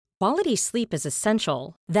Quality sleep is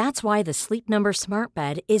essential. That's why the Sleep Number Smart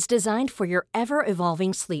Bed is designed for your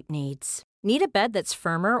ever-evolving sleep needs. Need a bed that's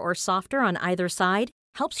firmer or softer on either side?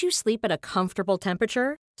 Helps you sleep at a comfortable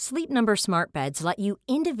temperature? Sleep Number Smart Beds let you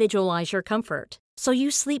individualize your comfort, so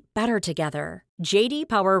you sleep better together. J.D.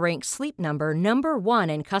 Power ranks Sleep Number number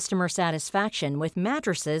 1 in customer satisfaction with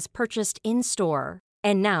mattresses purchased in-store.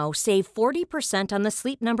 And now, save 40% on the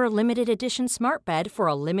Sleep Number Limited Edition Smart Bed for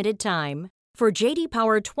a limited time. For J.D.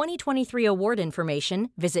 Power 2023 award information,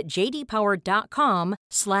 visit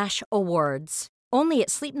jdpower.com/awards. Only at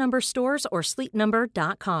Sleep Number stores or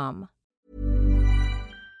sleepnumber.com.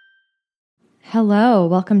 Hello,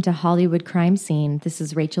 welcome to Hollywood Crime Scene. This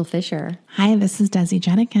is Rachel Fisher. Hi, this is Desi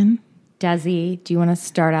Jenikin. Desi, do you want to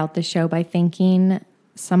start out the show by thanking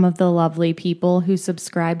some of the lovely people who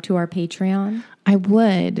subscribe to our Patreon? I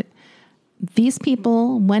would. These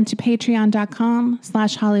people went to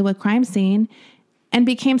patreon.com/Hollywood Crime Scene and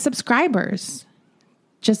became subscribers.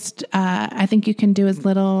 Just, I think you can do as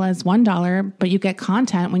little as $1, but you get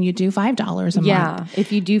content when you do $5 a month. Yeah,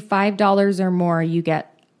 if you do $5 or more, you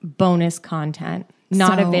get bonus content,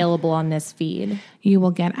 not available on this feed. You will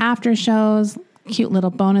get after shows, cute little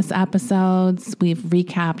bonus episodes. We've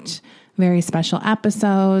recapped very special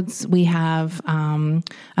episodes. We have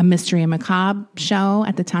a Mystery and Macabre show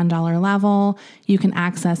at the $10 level. You can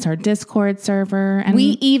access our Discord server. And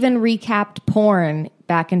we even recapped porn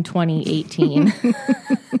back in 2018.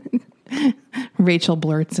 Rachel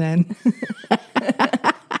blurts in.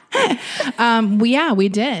 We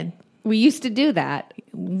did. We used to do that.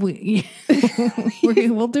 We'll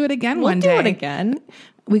do it again one day. We'll do it again.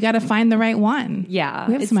 We got to find the right one. Yeah.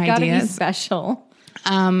 We have some ideas. It's got to be special.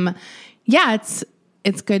 Yeah, it's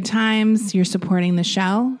good times. You're supporting the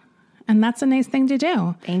show, and that's a nice thing to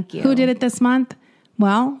do. Thank you. Who did it this month?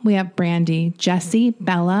 Well, we have Brandy, Jesse,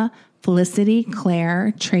 Bella, Felicity,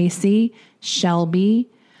 Claire, Tracy, Shelby,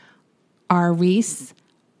 our Reese,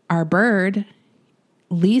 our Bird,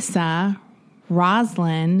 Lisa,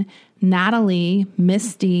 Roslyn, Natalie,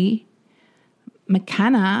 Misty,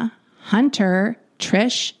 McKenna, Hunter,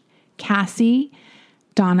 Trish, Cassie,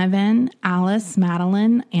 Donovan, Alice,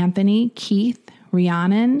 Madeline, Anthony, Keith,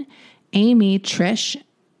 Rhiannon, Amy, Trish,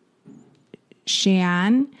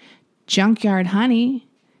 Shan, Junkyard Honey,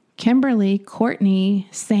 Kimberly, Courtney,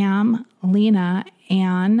 Sam, Lena,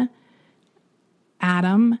 Anne,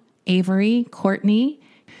 Adam, Avery, Courtney,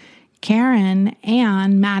 Karen,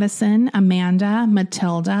 Anne, Madison, Amanda,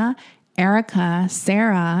 Matilda, Erica,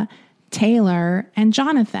 Sarah, Taylor, and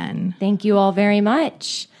Jonathan. Thank you all very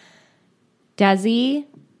much. Desi,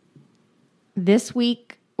 this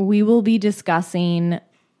week we will be discussing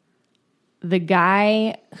the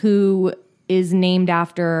guy who is named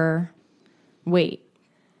after,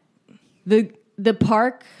 the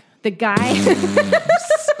park, the guy.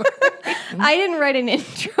 I didn't write an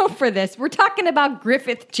intro for this. We're talking about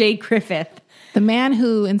Griffith J. Griffith. The man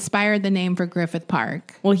who inspired the name for Griffith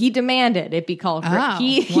Park. Well, he demanded it be called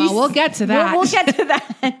Griffith. Well, we'll get to that. We'll get to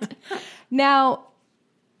that. Now,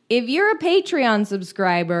 if you're a Patreon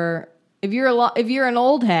subscriber, if you're an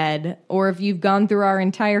old head, or if you've gone through our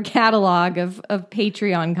entire catalog of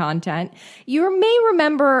Patreon content, you may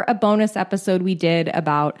remember a bonus episode we did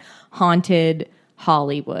about haunted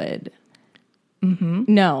Hollywood. Mm-hmm.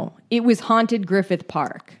 No, it was haunted Griffith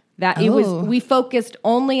Park. We focused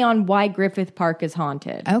only on why Griffith Park is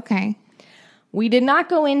haunted. Okay. We did not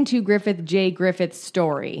go into Griffith J. Griffith's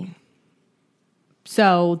story.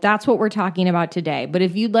 So that's what we're talking about today. But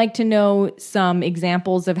if you'd like to know some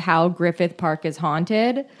examples of how Griffith Park is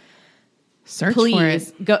haunted,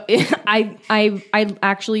 please go. I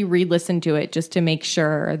actually re-listened to it just to make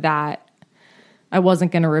sure that I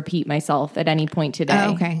wasn't going to repeat myself at any point today.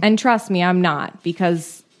 Okay. And trust me, I'm not,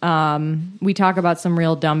 because we talk about some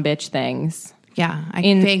real dumb bitch things. Yeah, I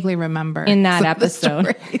vaguely remember in that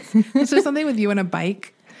episode. Is there something with you and a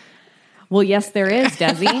bike? Well, yes, there is,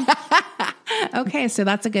 Desi. Okay, so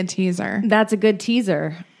that's a good teaser. That's a good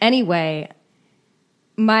teaser. Anyway,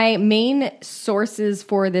 my main sources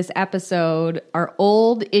for this episode are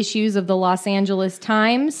old issues of the Los Angeles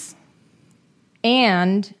Times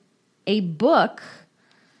and a book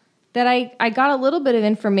that I got a little bit of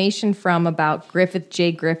information from about Griffith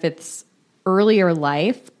J. Griffith's earlier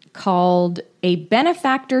life, called A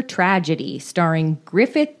Benefactor Tragedy, starring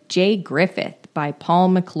Griffith J. Griffith by Paul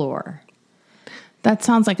McClure. That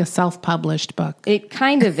sounds like a self-published book. It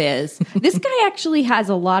kind of is. This guy actually has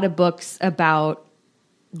a lot of books about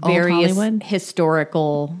various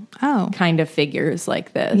historical kind of figures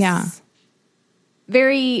like this. Yeah.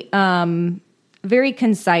 Very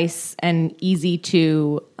concise and easy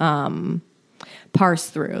to parse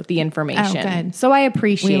through the information. Oh, good. So I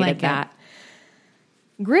appreciated We like that.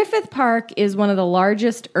 Griffith Park is one of the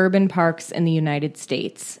largest urban parks in the United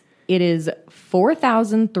States. It is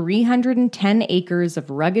 4,310 acres of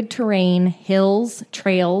rugged terrain, hills,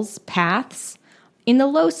 trails, paths in the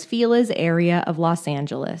Los Feliz area of Los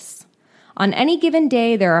Angeles. On any given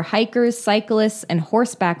day, there are hikers, cyclists, and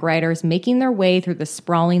horseback riders making their way through the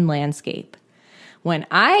sprawling landscape. When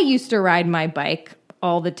I used to ride my bike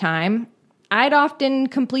all the time, I'd often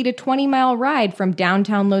complete a 20-mile ride from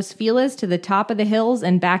downtown Los Feliz to the top of the hills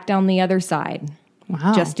and back down the other side.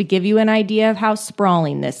 Wow. Just to give you an idea of how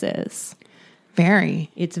sprawling this is. Very.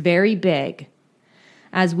 It's very big.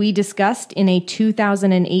 As we discussed in a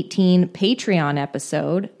 2018 Patreon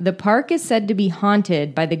episode, the park is said to be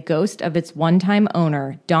haunted by the ghost of its one-time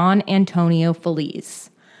owner, Don Antonio Feliz.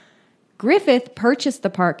 Griffith purchased the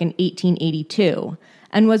park in 1882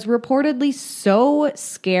 and was reportedly so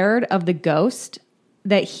scared of the ghost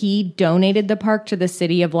that he donated the park to the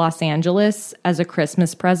city of Los Angeles as a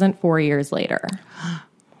Christmas present 4 years later.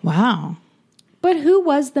 Wow. But who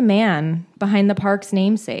was the man behind the park's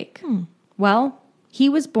namesake? Well, he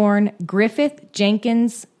was born Griffith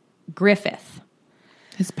Jenkins Griffith.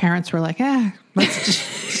 His parents were like, let's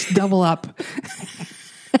just double up.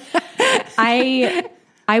 I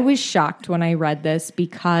was shocked when I read this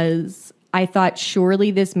because I thought surely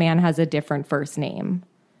this man has a different first name.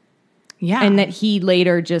 Yeah. And that he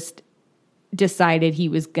later just decided he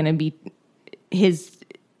was going to be his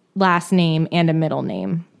last name and a middle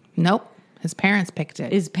name. Nope. His parents picked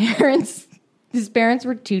it. His parents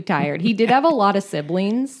were too tired. He did have a lot of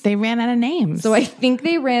siblings. They ran out of names. So I think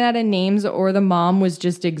they ran out of names or the mom was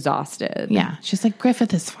just exhausted. Yeah. She's like,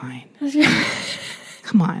 Griffith is fine.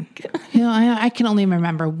 Come on. You know, I can only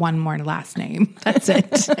remember one more last name. That's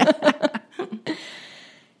it.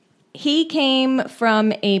 He came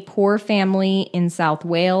from a poor family in South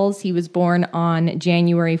Wales. He was born on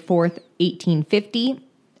January 4th, 1850.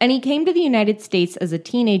 And he came to the United States as a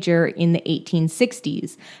teenager in the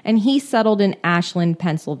 1860s, and he settled in Ashland,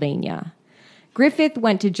 Pennsylvania. Griffith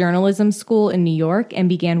went to journalism school in New York and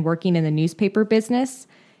began working in the newspaper business.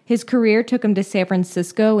 His career took him to San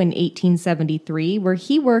Francisco in 1873, where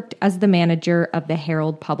he worked as the manager of the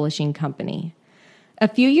Herald Publishing Company. A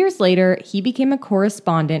few years later, he became a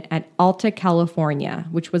correspondent at Alta California,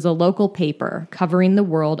 which was a local paper covering the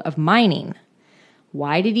world of mining.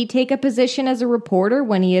 Why did he take a position as a reporter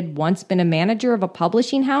when he had once been a manager of a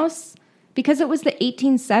publishing house? Because it was the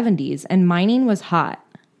 1870s and mining was hot.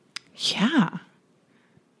 Yeah.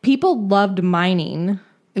 People loved mining.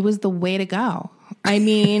 It was the way to go. I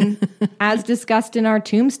mean, as discussed in our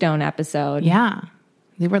Tombstone episode. Yeah.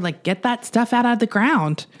 They were like, get that stuff out of the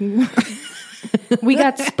ground. We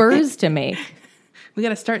got spurs to make. We got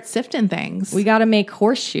to start sifting things. We got to make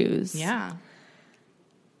horseshoes. Yeah.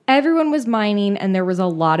 Everyone was mining and there was a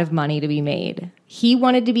lot of money to be made. He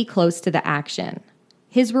wanted to be close to the action.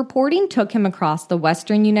 His reporting took him across the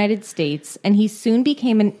western United States and he soon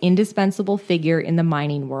became an indispensable figure in the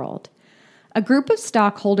mining world. A group of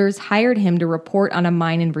stockholders hired him to report on a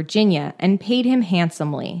mine in Virginia and paid him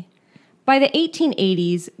handsomely. By the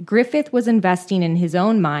 1880s, Griffith was investing in his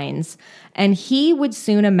own mines and he would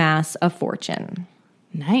soon amass a fortune.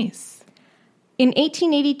 Nice. In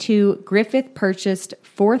 1882, Griffith purchased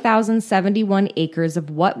 4,071 acres of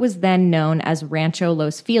what was then known as Rancho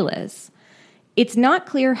Los Feliz. It's not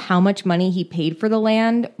clear how much money he paid for the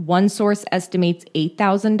land. One source estimates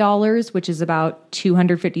 $8,000, which is about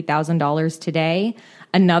 $250,000 today.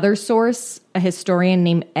 Another source, a historian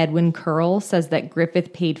named Edwin Curl, says that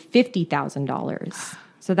Griffith paid $50,000.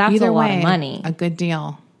 So that's Either a lot way, of money. A good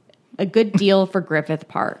deal. A good deal for Griffith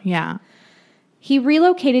Park. Yeah. He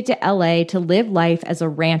relocated to LA to live life as a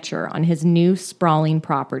rancher on his new sprawling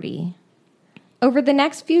property. Over the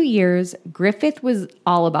next few years, Griffith was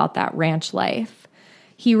all about that ranch life.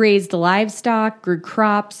 He raised livestock, grew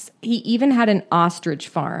crops. He even had an ostrich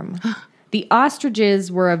farm. The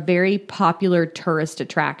ostriches were a very popular tourist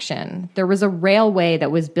attraction. There was a railway that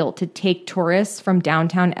was built to take tourists from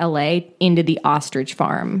downtown LA into the ostrich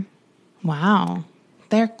farm. Wow.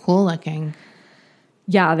 They're cool looking.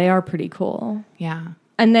 Yeah, they are pretty cool. Yeah.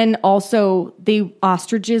 And then also, the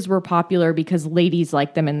ostriches were popular because ladies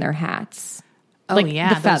liked them in their hats. Oh, like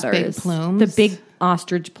yeah. the feathers. Those big plumes. The big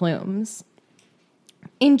ostrich plumes.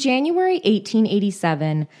 In January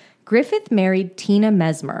 1887, Griffith married Tina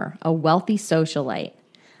Mesmer, a wealthy socialite.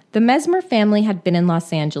 The Mesmer family had been in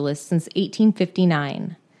Los Angeles since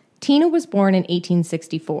 1859. Tina was born in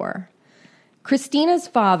 1864. Christina's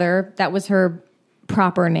father, that was her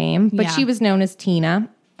proper name, but she was known as Tina.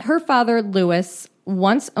 Her father, Louis,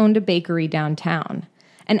 once owned a bakery downtown.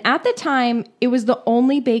 And at the time, it was the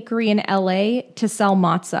only bakery in LA to sell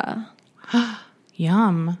matzah.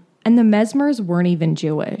 Yum. And the Mesmers weren't even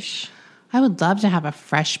Jewish. I would love to have a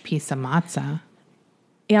fresh piece of matzah.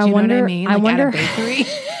 Yeah, Do you know what I mean? I wonder at a bakery.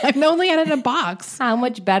 I've only had it in a box. how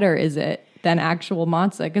much better is it than actual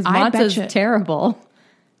matzah? Because I matzah's betcha. terrible.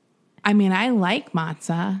 I mean, I like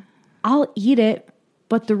matzah. I'll eat it,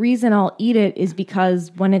 but the reason I'll eat it is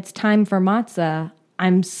because when it's time for matzah,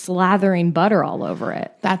 I'm slathering butter all over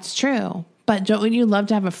it. That's true. But don't you love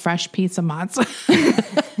to have a fresh piece of matzah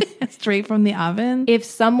straight from the oven? If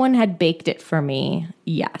someone had baked it for me,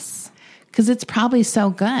 yes. Because it's probably so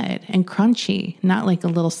good and crunchy, not like a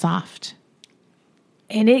little soft.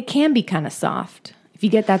 And it can be kind of soft. If you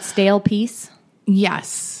get that stale piece.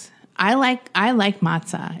 Yes. I like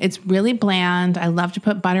matzah. It's really bland. I love to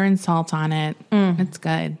put butter and salt on it. It's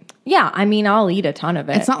good. Yeah, I mean, I'll eat a ton of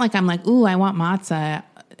it. It's not like I'm like, ooh, I want matzah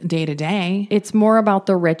day to day. It's more about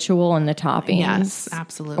the ritual and the toppings. Yes,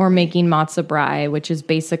 absolutely. Or making matzah brie, which is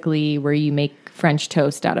basically where you make French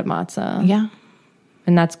toast out of matzah. Yeah.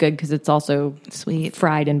 And that's good because it's also Sweet.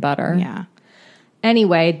 fried in butter. Yeah.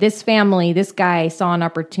 Anyway, this guy saw an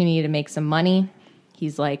opportunity to make some money.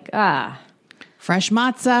 He's like, Fresh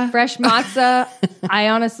matzah. fresh matzah. I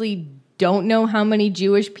honestly don't know how many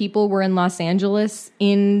Jewish people were in Los Angeles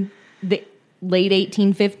in the late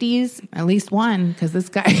 1850s. At least one, because this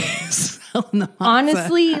guy is selling the matzah.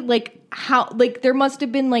 Honestly, there must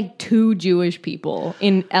have been like 2 Jewish people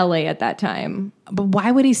in LA at that time. But why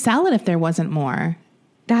would he sell it if there wasn't more?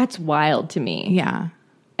 That's wild to me. Yeah.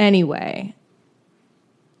 Anyway,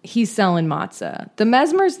 he's selling matzah. The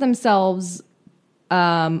Mesmers themselves,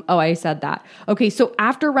 I said that. Okay, so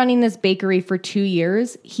after running this bakery for 2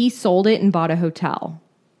 years, he sold it and bought a hotel.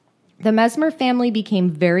 The Mesmer family became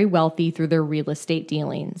very wealthy through their real estate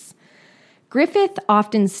dealings. Griffith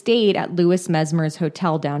often stayed at Louis Mesmer's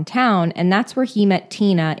hotel downtown, and that's where he met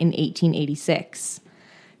Tina in 1886.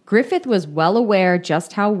 Griffith was well aware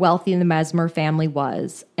just how wealthy the Mesmer family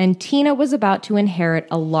was, and Tina was about to inherit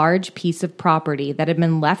a large piece of property that had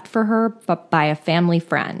been left for her by a family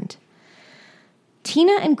friend.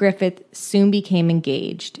 Tina and Griffith soon became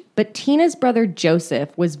engaged, but Tina's brother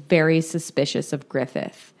Joseph was very suspicious of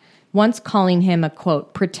Griffith, once calling him a,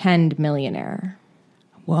 quote, pretend millionaire.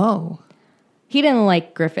 Whoa. He didn't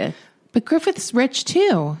like Griffith. But Griffith's rich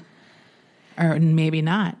too. Or maybe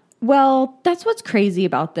not. Well, that's what's crazy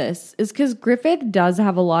about this, is because Griffith does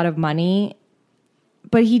have a lot of money,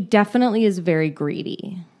 but he definitely is very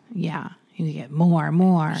greedy. Yeah. You get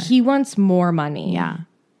more. He wants more money. Yeah.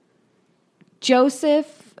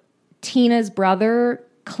 Joseph, Tina's brother,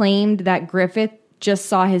 claimed that Griffith just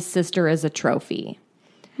saw his sister as a trophy.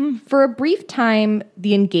 For a brief time,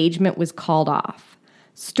 the engagement was called off.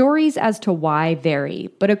 Stories as to why vary,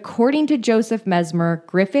 but according to Joseph Mesmer,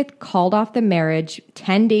 Griffith called off the marriage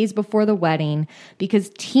 10 days before the wedding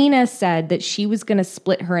because Tina said that she was going to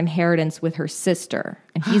split her inheritance with her sister.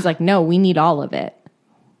 And he's like, no, we need all of it.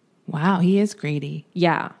 Wow, he is greedy.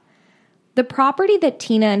 Yeah. The property that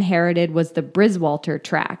Tina inherited was the Briswalter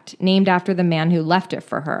tract, named after the man who left it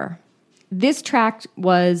for her. This tract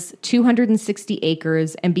was 260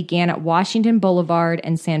 acres and began at Washington Boulevard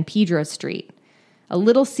and San Pedro Street. A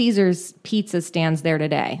Little Caesars pizza stands there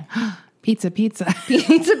today. Pizza. Pizza.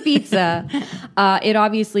 It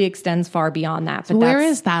obviously extends far beyond that. But So where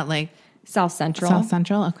is that? Like South Central. South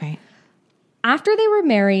Central? Okay. After they were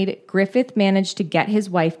married, Griffith managed to get his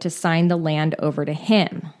wife to sign the land over to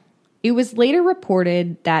him. It was later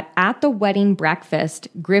reported that at the wedding breakfast,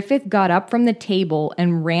 Griffith got up from the table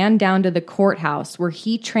and ran down to the courthouse where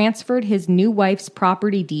he transferred his new wife's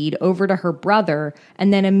property deed over to her brother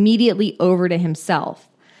and then immediately over to himself.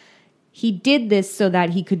 He did this so that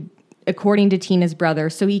he could, according to Tina's brother,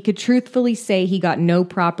 so he could truthfully say he got no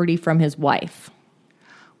property from his wife.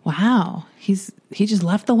 Wow. He just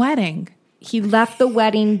left the wedding. He left the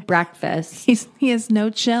wedding breakfast. He has no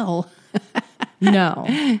chill.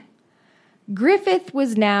 No. Griffith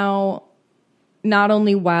was now not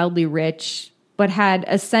only wildly rich, but had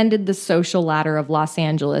ascended the social ladder of Los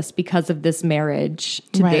Angeles because of this marriage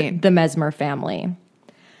to the Mesmer family.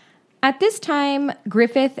 At this time,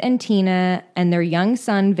 Griffith and Tina and their young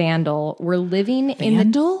son, Vandal, were living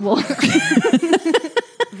in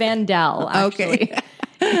Vandal, actually.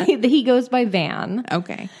 Okay. He goes by Van.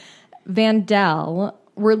 Okay. Vandal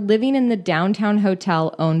were living in the downtown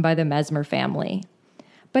hotel owned by the Mesmer family.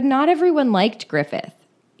 But not everyone liked Griffith.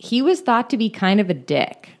 He was thought to be kind of a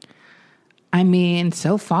dick. I mean,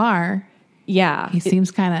 so far. Yeah. He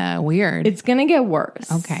seems kind of weird. It's going to get worse.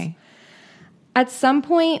 Okay. At some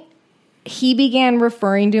point, he began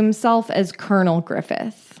referring to himself as Colonel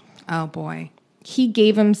Griffith. Oh, boy. He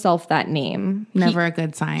gave himself that name. Never a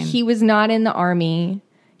good sign. He was not in the army.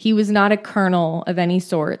 He was not a colonel of any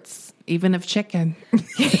sorts. Even of chicken.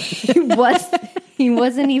 He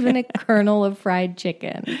wasn't even a kernel of fried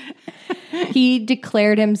chicken. He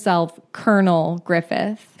declared himself Colonel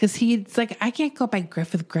Griffith. Because he's like, I can't go by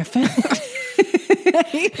Griffith.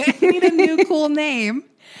 I need a new cool name.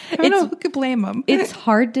 I don't know who could blame him. It's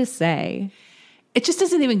hard to say. It just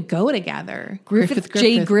doesn't even go together. Griffith.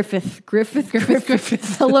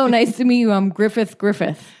 Griffith. Hello, nice to meet you. I'm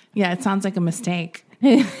Griffith. Yeah, it sounds like a mistake.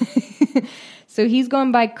 So he's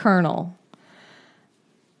going by Colonel.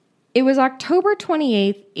 It was October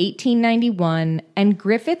 28th, 1891, and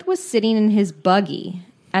Griffith was sitting in his buggy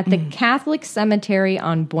at the Catholic cemetery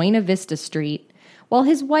on Buena Vista Street while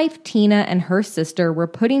his wife Tina and her sister were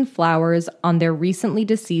putting flowers on their recently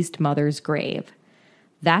deceased mother's grave.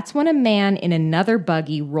 That's when a man in another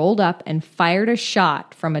buggy rolled up and fired a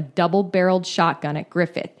shot from a double-barreled shotgun at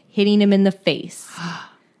Griffith, hitting him in the face.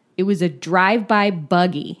 It was a drive-by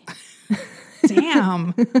buggy.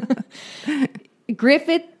 Damn.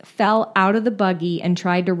 Griffith fell out of the buggy and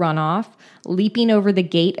tried to run off, leaping over the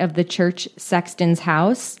gate of the church sexton's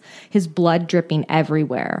house, his blood dripping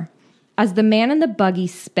everywhere. As the man in the buggy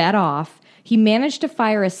sped off, he managed to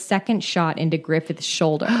fire a second shot into Griffith's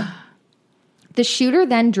shoulder. The shooter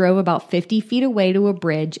then drove about 50 feet away to a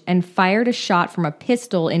bridge and fired a shot from a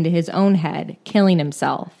pistol into his own head, killing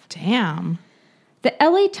himself. Damn. The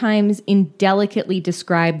LA Times indelicately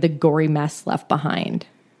described the gory mess left behind.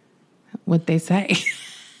 What'd they say?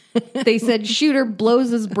 They said shooter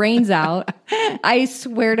blows his brains out. I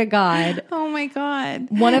swear to God. Oh my God.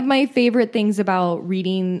 One of my favorite things about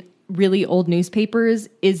reading really old newspapers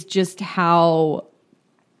is just how,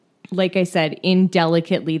 like I said,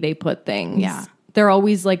 indelicately they put things. Yeah. They're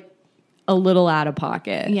always like a little out of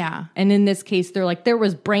pocket. Yeah. And in this case, they're like, there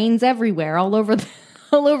was brains everywhere, all over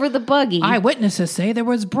the buggy. Eyewitnesses say there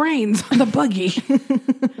was brains on the buggy.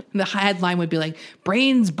 The headline would be like,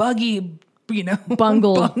 brains buggy,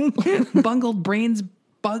 bungled. Bungled brains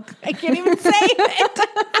bug. I can't even say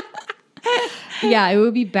it. Yeah, it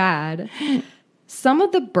would be bad. Some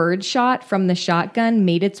of the bird shot from the shotgun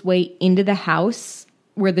made its way into the house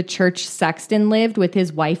where the church sexton lived with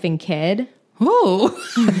his wife and kid. Ooh.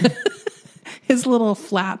 His little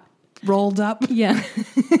flap rolled up. Yeah.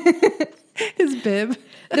 His bib.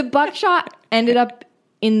 The buckshot ended up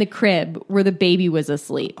in the crib where the baby was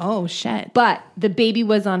asleep. Oh, shit. But the baby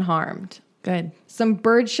was unharmed. Good. So the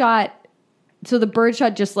bird shot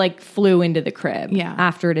just like flew into the crib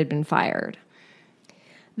after it had been fired.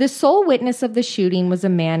 The sole witness of the shooting was a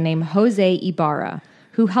man named Jose Ibarra,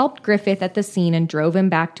 who helped Griffith at the scene and drove him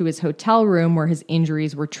back to his hotel room where his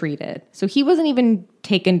injuries were treated. So he wasn't even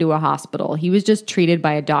taken to a hospital. He was just treated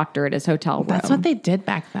by a doctor at his hotel room. That's what they did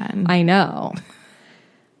back then. I know.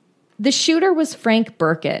 The shooter was Frank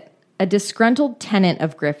Burkett, a disgruntled tenant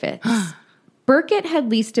of Griffith's. Burkett had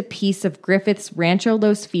leased a piece of Griffith's Rancho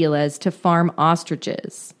Los Feliz to farm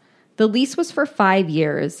ostriches. The lease was for 5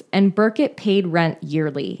 years, and Burkett paid rent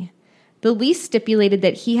yearly. The lease stipulated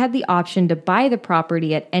that he had the option to buy the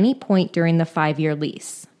property at any point during the 5-year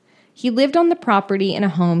lease. He lived on the property in a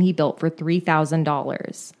home he built for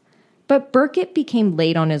 $3,000. But Burkett became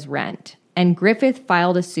late on his rent, and Griffith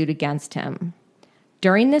filed a suit against him.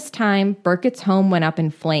 During this time, Burkett's home went up in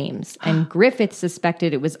flames, and Griffith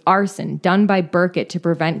suspected it was arson done by Burkett to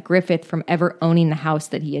prevent Griffith from ever owning the house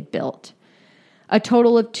that he had built. A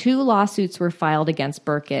total of 2 lawsuits were filed against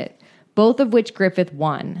Burkett, both of which Griffith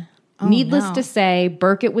won. Needless to say,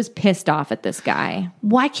 Burkett was pissed off at this guy.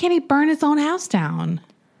 Why can't he burn his own house down?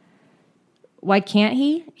 Why can't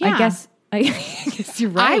he? Yeah. I guess you're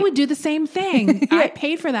right. I would do the same thing. I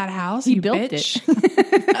paid for that house. He you built bitch.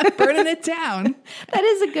 I'm burning it down. That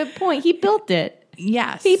is a good point. He built it.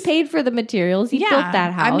 Yes. He paid for the materials. He built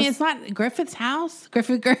that house. I mean, it's not Griffith's house.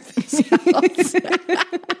 Griffith's house.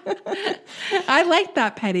 I like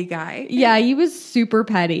that petty guy. Yeah, he was super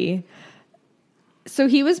petty. So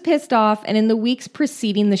he was pissed off, and in the weeks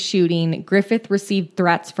preceding the shooting, Griffith received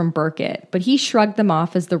threats from Burkett, but he shrugged them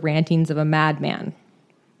off as the rantings of a madman.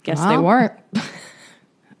 Guess they weren't.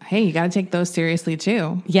 Hey, you got to take those seriously,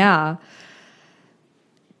 too. Yeah.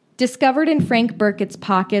 Discovered in Frank Burkett's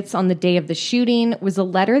pockets on the day of the shooting was a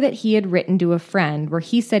letter that he had written to a friend where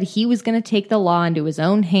he said he was going to take the law into his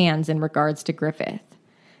own hands in regards to Griffith.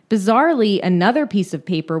 Bizarrely, another piece of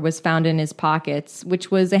paper was found in his pockets,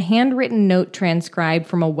 which was a handwritten note transcribed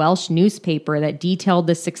from a Welsh newspaper that detailed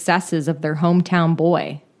the successes of their hometown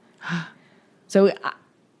boy. So,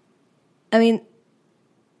 I mean,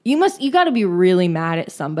 you got to be really mad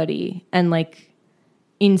at somebody and like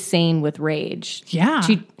insane with rage. Yeah.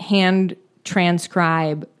 To hand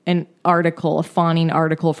transcribe an article, a fawning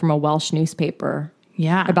article from a Welsh newspaper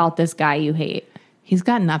about this guy you hate. He's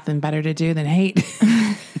got nothing better to do than hate.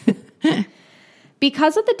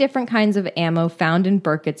 Because of the different kinds of ammo found in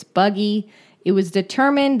Burkett's buggy, it was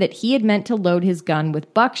determined that he had meant to load his gun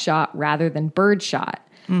with buckshot rather than birdshot,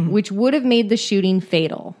 which would have made the shooting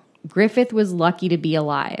fatal. Griffith was lucky to be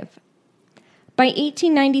alive. By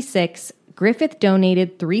 1896, Griffith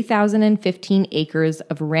donated 3,015 acres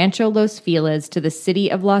of Rancho Los Feliz to the city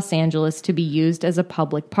of Los Angeles to be used as a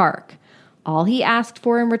public park. All he asked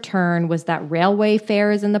for in return was that railway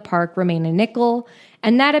fares in the park remain a nickel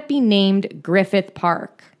and that it be named Griffith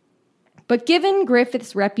Park. But given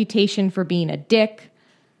Griffith's reputation for being a dick,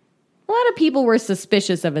 a lot of people were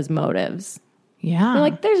suspicious of his motives. Yeah. They're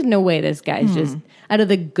like, there's no way this guy's just, out of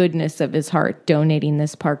the goodness of his heart, donating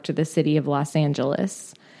this park to the city of Los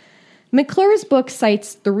Angeles. McClure's book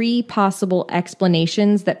cites 3 possible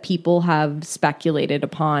explanations that people have speculated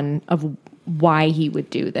upon of why he would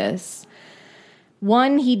do this.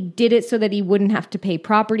 1, he did it so that he wouldn't have to pay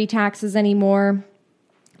property taxes anymore.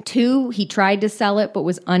 2, he tried to sell it but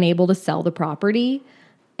was unable to sell the property.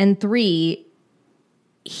 And 3,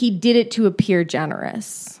 he did it to appear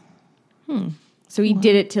generous. So he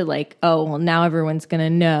did it to like, oh, well, now everyone's going to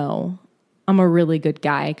know I'm a really good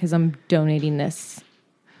guy because I'm donating this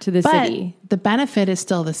to the city. The benefit is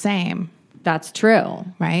still the same. That's true.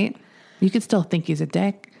 Right? You could still think he's a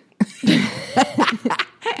dick.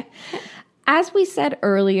 As we said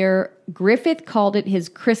earlier, Griffith called it his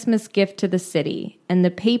Christmas gift to the city, and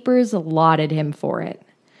the papers lauded him for it.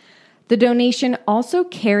 The donation also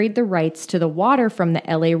carried the rights to the water from the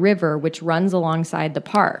LA River, which runs alongside the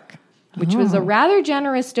park, which was a rather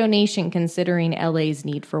generous donation considering LA's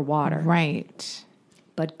need for water. Right.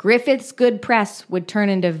 But Griffith's good press would turn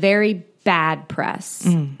into very bad press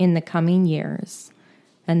in the coming years.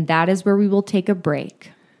 And that is where we will take a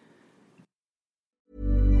break.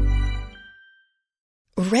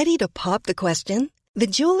 Ready to pop the question? The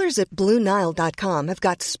jewelers at BlueNile.com have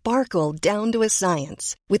got sparkle down to a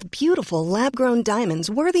science with beautiful lab-grown diamonds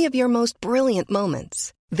worthy of your most brilliant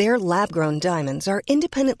moments. Their lab-grown diamonds are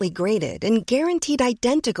independently graded and guaranteed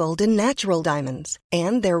identical to natural diamonds,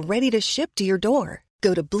 and they're ready to ship to your door.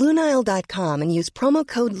 Go to BlueNile.com and use promo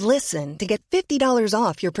code LISTEN to get $50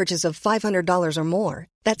 off your purchase of $500 or more.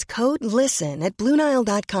 That's code LISTEN at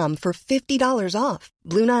BlueNile.com for $50 off.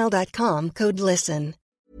 BlueNile.com, code LISTEN.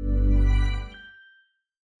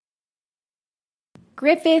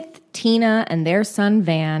 Griffith, Tina, and their son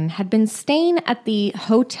Van had been staying at the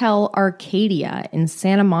Hotel Arcadia in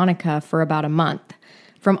Santa Monica for about a month,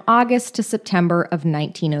 from August to September of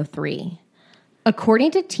 1903. According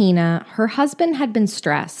to Tina, her husband had been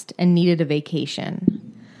stressed and needed a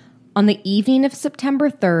vacation. On the evening of September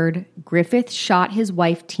 3rd, Griffith shot his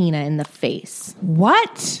wife Tina in the face.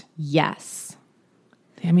 What? Yes.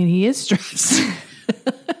 I mean, he is stressed.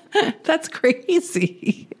 That's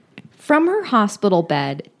crazy. From her hospital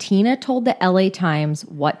bed, Tina told the LA Times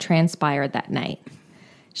what transpired that night.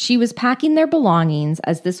 She was packing their belongings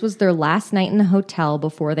as this was their last night in the hotel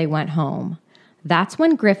before they went home. That's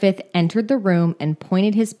when Griffith entered the room and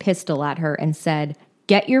pointed his pistol at her and said,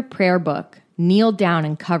 "Get your prayer book, kneel down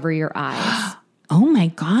and cover your eyes." Oh my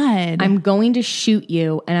God. "I'm going to shoot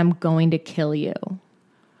you and I'm going to kill you."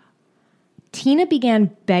 Tina began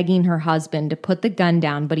begging her husband to put the gun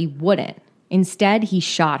down, but he wouldn't. Instead, he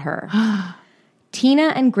shot her.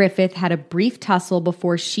 Tina and Griffith had a brief tussle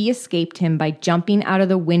before she escaped him by jumping out of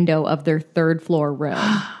the window of their third-floor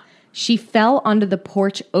room. She fell onto the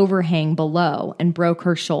porch overhang below and broke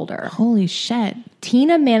her shoulder. Holy shit.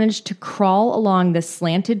 Tina managed to crawl along the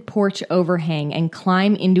slanted porch overhang and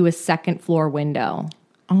climb into a second-floor window.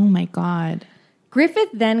 Oh my God. Griffith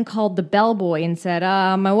then called the bellboy and said,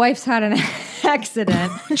 my wife's had an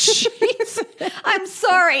accident. I'm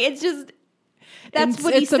sorry. It's just... That's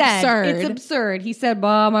what he said. Absurd. It's absurd. He said,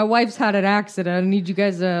 my wife's had an accident. I need you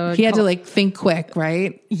guys to... He had to like think quick,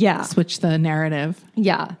 right? Yeah. Switch the narrative.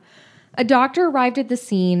 Yeah. A doctor arrived at the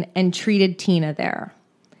scene and treated Tina there.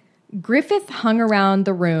 Griffith hung around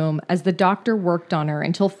the room as the doctor worked on her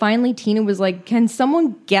until finally Tina was like, "Can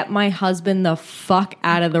someone get my husband the fuck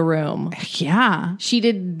out of the room?" Yeah.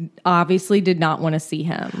 She obviously did not want to see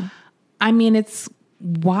him. I mean, it's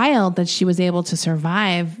wild that she was able to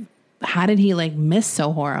survive. How did he like miss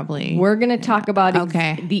so horribly? We're going to talk about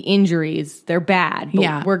the injuries. They're bad,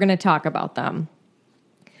 but we're going to talk about them.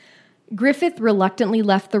 Griffith reluctantly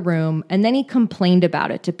left the room, and then he complained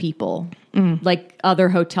about it to people, like other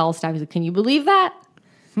hotel staff. He's like, "Can you believe that?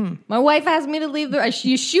 My wife asked me to leave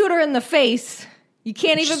you shoot her in the face. You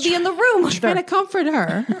can't even be in the room with her." Trying to comfort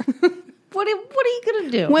her. What are you going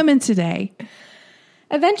to do? Women today.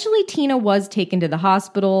 Eventually, Tina was taken to the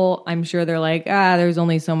hospital. I'm sure they're like, there's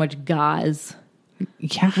only so much gauze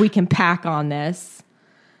we can pack on this.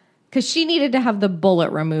 Because she needed to have the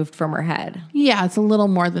bullet removed from her head. Yeah, it's a little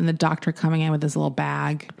more than the doctor coming in with his little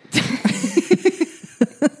bag.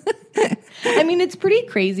 I mean, it's pretty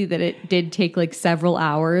crazy that it did take like several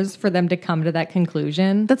hours for them to come to that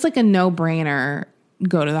conclusion. That's like a no-brainer.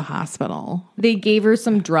 Go to the hospital. They gave her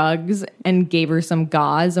some drugs and gave her some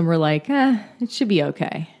gauze and were like, it should be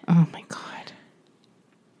okay. Oh my God.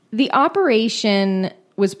 The operation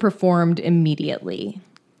was performed immediately.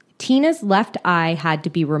 Tina's left eye had to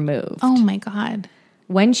be removed. Oh my God.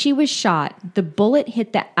 When she was shot, the bullet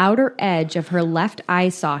hit the outer edge of her left eye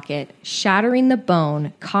socket, shattering the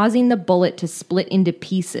bone, causing the bullet to split into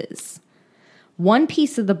pieces. One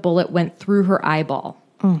piece of the bullet went through her eyeball.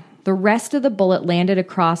 The rest of the bullet landed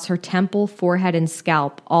across her temple, forehead, and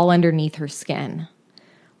scalp, all underneath her skin.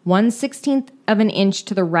 1/16 of an inch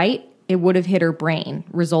to the right, it would have hit her brain,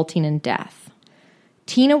 resulting in death.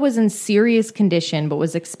 Tina was in serious condition, but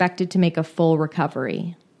was expected to make a full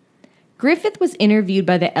recovery. Griffith was interviewed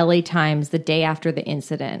by the LA Times the day after the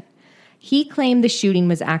incident. He claimed the shooting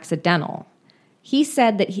was accidental. He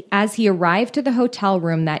said that as he arrived to the hotel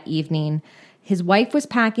room that evening, his wife was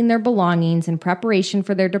packing their belongings in preparation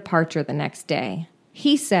for their departure the next day.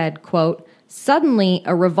 He said, quote, "Suddenly,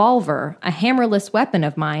 a revolver, a hammerless weapon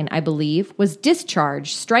of mine, I believe, was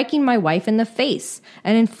discharged, striking my wife in the face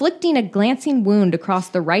and inflicting a glancing wound across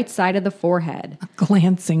the right side of the forehead." A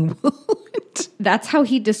glancing wound. That's how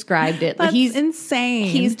he described it. That's insane.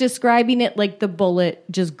 He's describing it like the bullet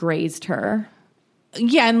just grazed her.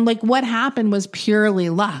 Yeah, and like what happened was purely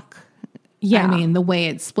luck. Yeah. I mean, the way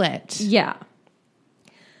it split. Yeah.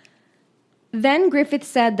 Then Griffith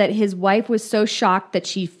said that his wife was so shocked that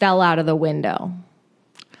she fell out of the window.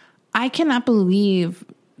 I cannot believe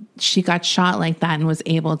she got shot like that and was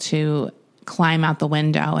able to climb out the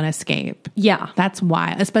window and escape. Yeah. That's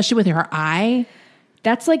why, especially with her eye.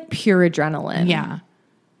 That's like pure adrenaline. Yeah.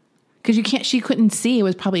 Because she couldn't see. It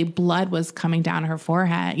was probably blood was coming down her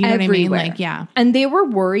forehead. You know Everywhere. what I mean? Like, yeah. And they were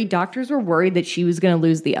worried, doctors were worried that she was going to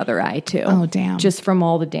lose the other eye too. Oh, damn. Just from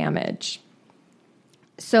all the damage.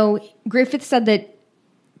 So Griffith said that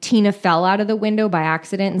Tina fell out of the window by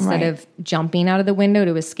accident instead of jumping out of the window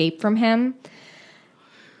to escape from him.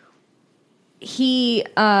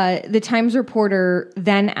 The Times reporter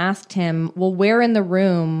then asked him, well, where in the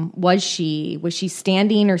room was she? Was she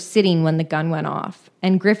standing or sitting when the gun went off?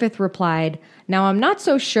 And Griffith replied, "Now, I'm not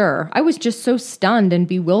so sure. I was just so stunned and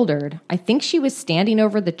bewildered. I think she was standing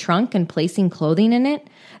over the trunk and placing clothing in it.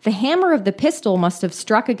 The hammer of the pistol must have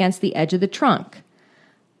struck against the edge of the trunk."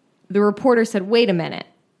 The reporter said, wait a minute.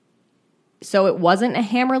 So it wasn't a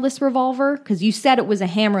hammerless revolver? Because you said it was a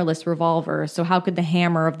hammerless revolver, so how could the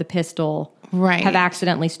hammer of the pistol have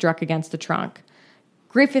accidentally struck against the trunk?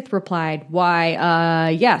 Griffith replied,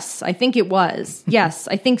 yes, I think it was. Yes,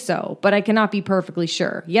 I think so, but I cannot be perfectly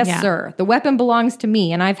sure. Yes, sir. The weapon belongs to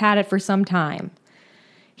me, and I've had it for some time.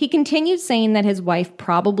 He continued saying that his wife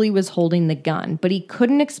probably was holding the gun, but he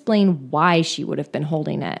couldn't explain why she would have been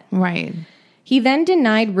holding it. Right. He then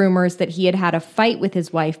denied rumors that he had had a fight with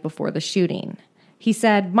his wife before the shooting. He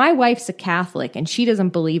said, "My wife's a Catholic, and she doesn't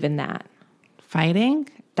believe in that." Fighting?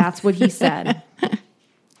 That's what he said.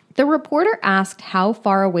 The reporter asked how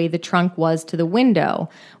far away the trunk was to the window,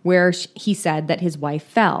 where he said that his wife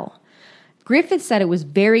fell. Griffith said it was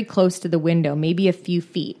very close to the window, maybe a few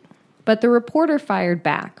feet. But the reporter fired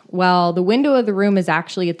back, "Well, the window of the room is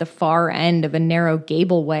actually at the far end of a narrow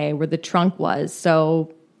gableway where the trunk was,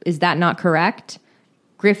 so is that not correct?"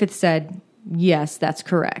 Griffith said, "Yes, that's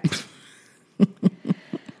correct."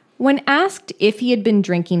 When asked if he had been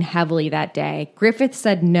drinking heavily that day, Griffith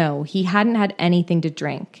said no, he hadn't had anything to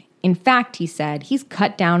drink. In fact, he said, he's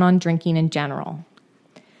cut down on drinking in general.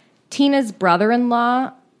 Tina's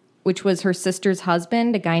brother-in-law, which was her sister's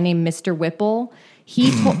husband, a guy named Mr. Whipple,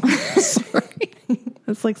 he told... Sorry.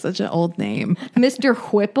 That's like such an old name. Mr.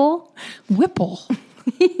 Whipple? Whipple.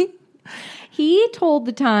 He told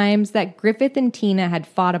the Times that Griffith and Tina had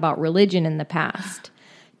fought about religion in the past.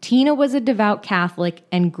 Tina was a devout Catholic,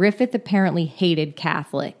 and Griffith apparently hated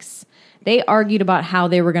Catholics. They argued about how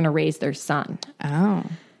they were going to raise their son. Oh.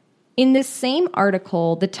 In this same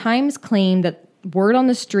article, the Times claimed that word on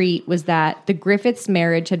the street was that the Griffiths'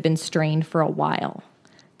 marriage had been strained for a while.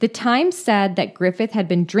 The Times said that Griffith had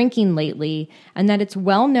been drinking lately, and that it's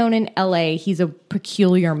well known in LA he's a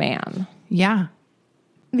peculiar man. Yeah.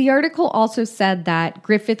 The article also said that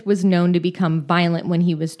Griffith was known to become violent when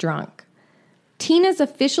he was drunk. Tina's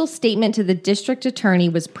official statement to the district attorney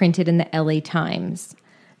was printed in the LA Times.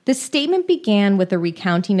 The statement began with a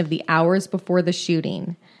recounting of the hours before the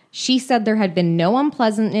shooting. She said there had been no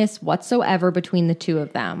unpleasantness whatsoever between the two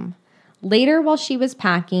of them. Later, while she was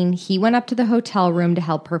packing, he went up to the hotel room to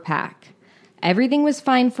help her pack. Everything was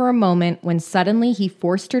fine for a moment when suddenly he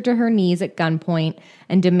forced her to her knees at gunpoint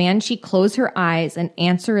and demanded she close her eyes and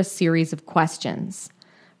answer a series of questions.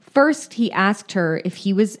 First, he asked her if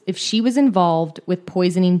she was involved with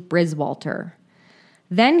poisoning Briswalter.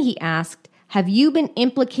 Then he asked, "Have you been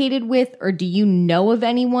implicated with or do you know of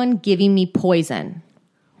anyone giving me poison?"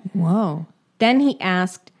 Whoa. Then he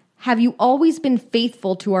asked, "Have you always been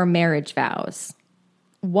faithful to our marriage vows?"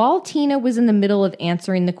 While Tina was in the middle of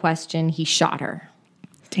answering the question, he shot her.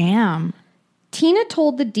 Damn. Tina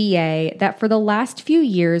told the DA that for the last few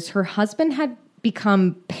years, her husband had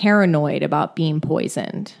become paranoid about being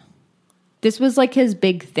poisoned. This was like his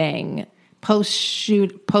big thing.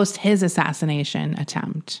 Post his assassination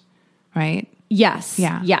attempt, right? Yes.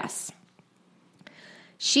 Yeah. Yes.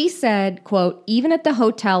 She said, quote, "Even at the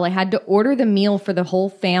hotel, I had to order the meal for the whole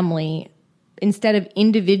family instead of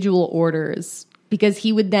individual orders because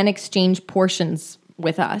he would then exchange portions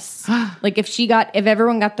with us. Like if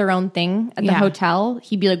everyone got their own thing at the hotel,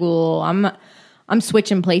 he'd be like, well, I'm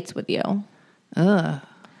switching plates with you." Ugh.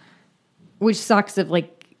 Which sucks if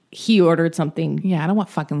like he ordered something. Yeah, I don't want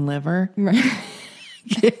fucking liver.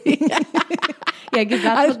 Yeah, because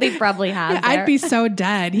that's what they probably had there. I'd be so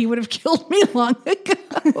dead. He would have killed me long ago.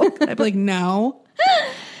 I'd be like, no.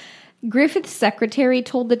 Griffith's secretary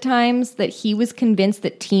told the Times that he was convinced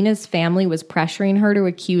that Tina's family was pressuring her to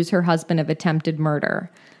accuse her husband of attempted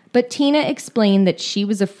murder. But Tina explained that she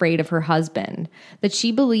was afraid of her husband, that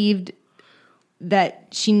she believed that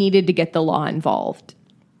she needed to get the law involved.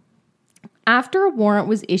 After a warrant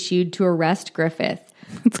was issued to arrest Griffith,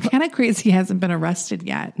 it's kind of crazy he hasn't been arrested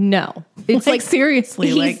yet. No. It's like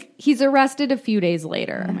seriously. He's arrested a few days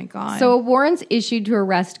later. Oh my God. So a warrant's issued to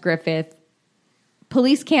arrest Griffith.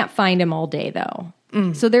 Police can't find him all day, though.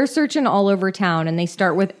 So they're searching all over town, and they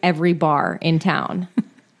start with every bar in town.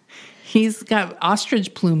 He's got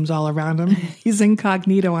ostrich plumes all around him. He's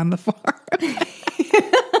incognito on the farm.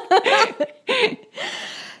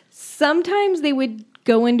 Sometimes they would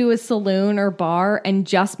go into a saloon or bar and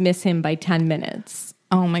just miss him by 10 minutes.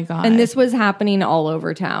 Oh my God. And this was happening all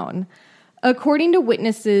over town. According to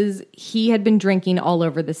witnesses, he had been drinking all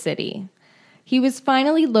over the city. He was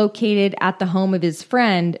finally located at the home of his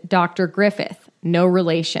friend, Dr. Griffith. No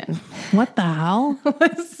relation. What the hell?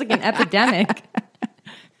 It's like an epidemic.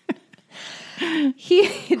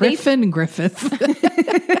 Griffith.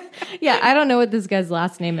 Yeah, I don't know what this guy's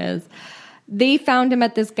last name is. They found him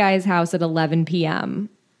at this guy's house at 11 p.m.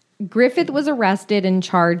 Griffith was arrested and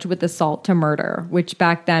charged with assault to murder, which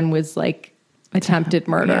back then was like attempted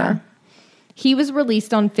murder. Yeah. He was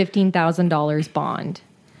released on $15,000 bond.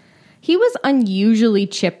 He was unusually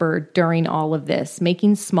chipper during all of this,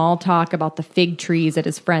 making small talk about the fig trees at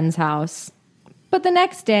his friend's house. But the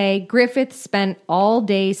next day, Griffith spent all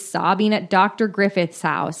day sobbing at Dr. Griffith's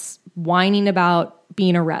house, whining about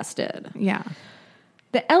being arrested. Yeah.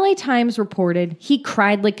 The LA Times reported he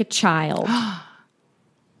cried like a child.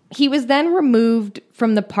 He was then removed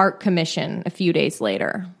from the park commission a few days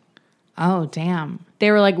later. Oh, damn.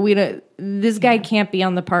 They were like, this guy can't be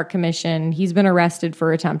on the park commission. He's been arrested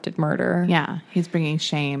for attempted murder. Yeah, he's bringing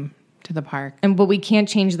shame to the park. But we can't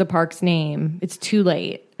change the park's name. It's too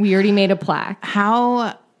late. We already made a plaque.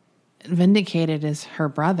 How vindicated does her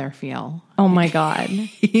brother feel? Oh my God.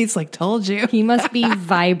 He's like, told you. He must be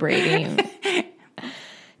vibrating.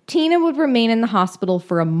 Tina would remain in the hospital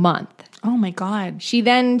for a month. Oh my God. She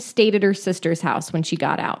then stayed at her sister's house when she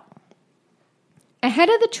got out. Ahead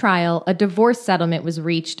of the trial, a divorce settlement was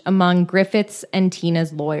reached among Griffith's and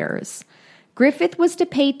Tina's lawyers. Griffith was to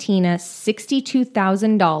pay Tina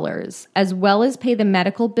 $62,000, as well as pay the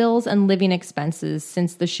medical bills and living expenses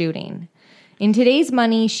since the shooting. In today's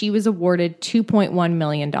money, she was awarded $2.1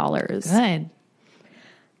 million. Good.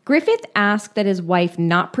 Griffith asked that his wife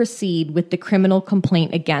not proceed with the criminal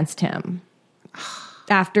complaint against him.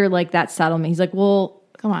 After that settlement, he's like, well,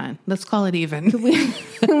 come on, let's call it even.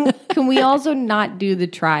 Can we also not do the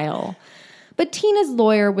trial? But Tina's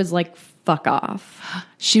lawyer was like, fuck off.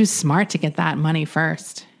 She was smart to get that money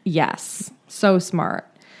first. Yes, so smart.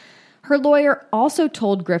 Her lawyer also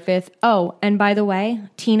told Griffith, oh, and by the way,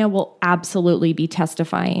 Tina will absolutely be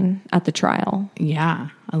testifying at the trial. Yeah,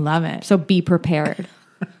 I love it. So be prepared.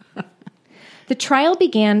 The trial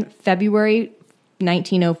began February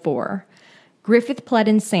 1904. Griffith pled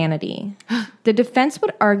insanity. The defense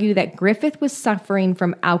would argue that Griffith was suffering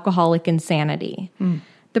from alcoholic insanity.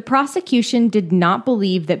 The prosecution did not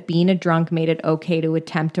believe that being a drunk made it okay to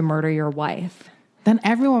attempt to murder your wife. Then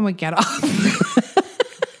everyone would get off.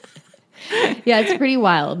 Yeah, it's pretty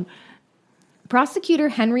wild. Prosecutor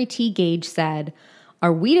Henry T. Gage said,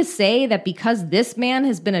 "Are we to say that because this man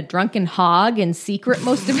has been a drunken hog in secret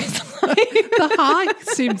most of his life?" The hog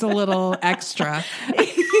seems a little extra.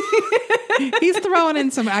 He's throwing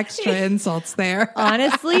in some extra insults there.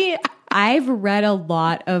 Honestly, I've read a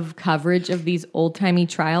lot of coverage of these old-timey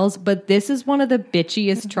trials, but this is one of the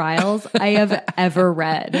bitchiest trials I have ever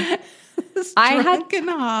read.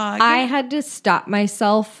 I had to stop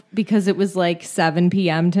myself because it was like 7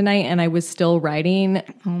 p.m. tonight and I was still writing.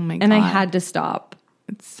 Oh my God. And I had to stop.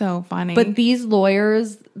 It's so funny. But these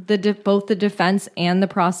lawyers, both the defense and the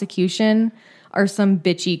prosecution, are some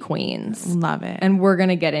bitchy queens. Love it. And we're going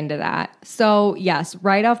to get into that. So, yes,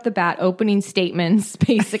 right off the bat, opening statements,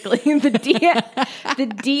 basically,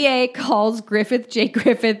 the DA calls Griffith J.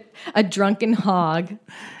 Griffith a drunken hog.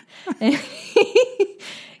 And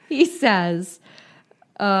he says,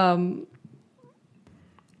 are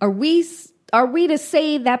we to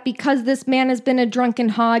say that because this man has been a drunken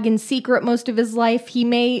hog in secret most of his life, he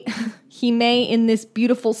may, in this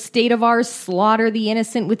beautiful state of ours, slaughter the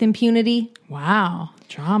innocent with impunity? Wow.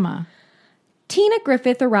 Drama. Tina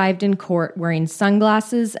Griffith arrived in court wearing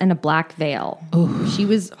sunglasses and a black veil. Ooh. She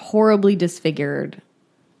was horribly disfigured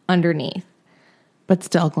underneath. But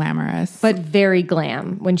still glamorous. But very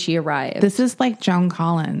glam when she arrived. This is like Joan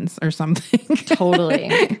Collins or something.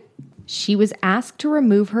 Totally. She was asked to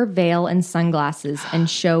remove her veil and sunglasses and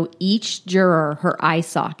show each juror her eye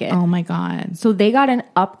socket. Oh my God. So they got an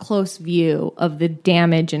up-close view of the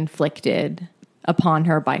damage inflicted upon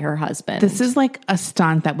her by her husband. This is like a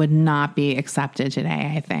stunt that would not be accepted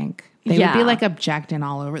today, I think. They would be like objecting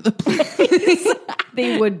all over the place.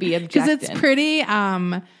 They would be objecting. Because it's pretty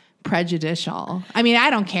prejudicial. I mean, I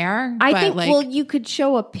don't care. I think, well, you could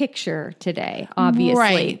show a picture today, obviously.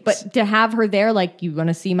 Right. But to have her there, like, you want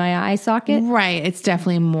to see my eye socket? Right. It's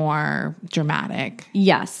definitely more dramatic.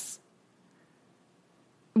 Yes.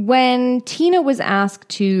 When Tina was asked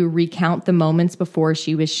to recount the moments before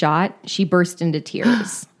she was shot, she burst into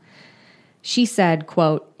tears. She said,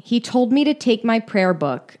 quote, "He told me to take my prayer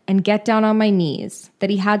book and get down on my knees, that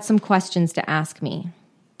he had some questions to ask me.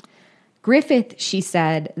 Griffith," she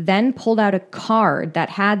said, "then pulled out a card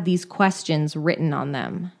that had these questions written on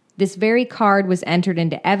them. This very card was entered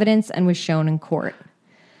into evidence and was shown in court."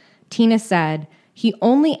 Tina said, "He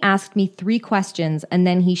only asked me 3 questions and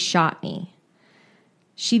then he shot me."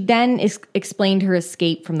 She then explained her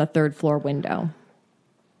escape from the 3rd floor window.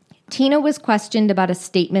 Tina was questioned about a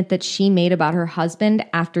statement that she made about her husband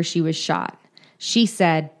after she was shot. She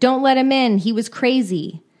said, "Don't let him in. He was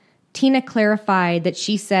crazy." Tina clarified that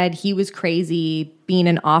she said he was crazy being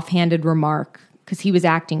an offhanded remark because he was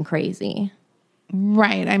acting crazy.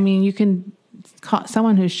 Right. I mean, you can call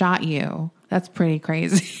someone who shot you. That's pretty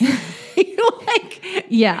crazy.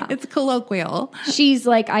 Yeah. It's colloquial. She's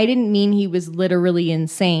like, I didn't mean he was literally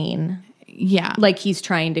insane. Yeah. Like he's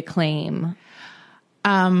trying to claim.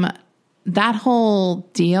 That whole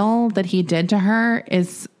deal that he did to her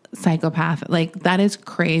is psychopathic. Like, that is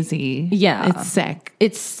crazy. Yeah. It's sick.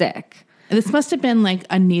 It's sick. This must have been like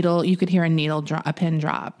a needle. You could hear a pin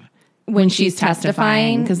drop when she's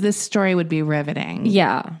testifying. Because this story would be riveting.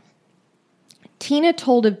 Yeah. Tina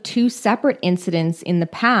told of 2 separate incidents in the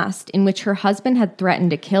past in which her husband had threatened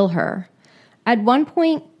to kill her. At one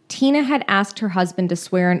point, Tina had asked her husband to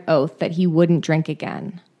swear an oath that he wouldn't drink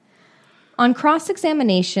again. On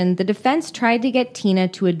cross-examination, the defense tried to get Tina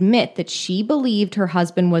to admit that she believed her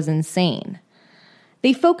husband was insane.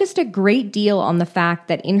 They focused a great deal on the fact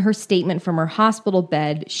that in her statement from her hospital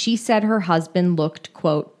bed, she said her husband looked,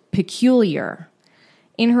 quote, peculiar.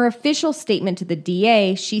 In her official statement to the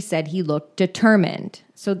DA, she said he looked determined.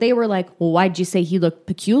 So they were like, well, why'd you say he looked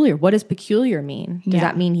peculiar? What does peculiar mean? Does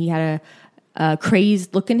that mean he had a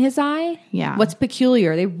crazed look in his eye? Yeah. What's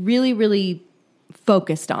peculiar? They really, really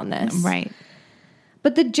focused on this. Right.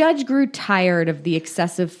 But the judge grew tired of the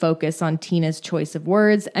excessive focus on Tina's choice of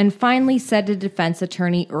words and finally said to defense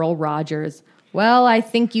attorney Earl Rogers, "Well, I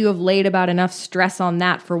think you have laid about enough stress on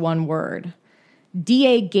that for one word."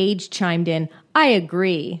 DA Gage chimed in, "I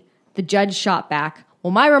agree." The judge shot back,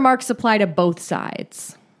 "Well, my remarks apply to both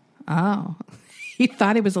sides." Oh, he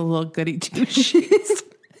thought he was a little goody two-shoes.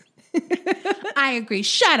 I agree.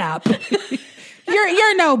 Shut up.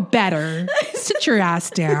 You're no better. Sit your ass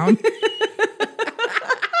down.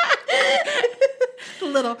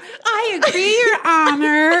 Little, I agree, Your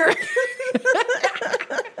Honor.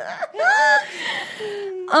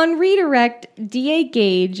 On redirect, DA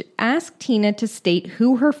Gage asked Tina to state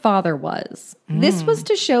who her father was. This was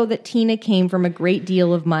to show that Tina came from a great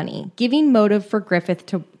deal of money, giving motive for Griffith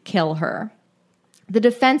to kill her. The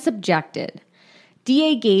defense objected.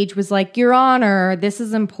 DA Gage was like, Your Honor, this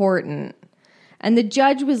is important. And the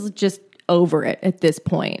judge was just over it at this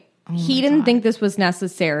point. He didn't think this was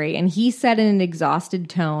necessary, and he said in an exhausted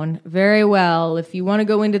tone, very well, if you want to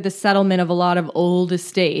go into the settlement of a lot of old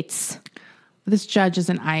estates. This judge is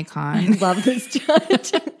an icon. I love this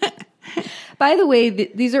judge. By the way,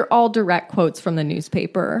 these are all direct quotes from the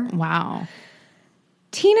newspaper. Wow.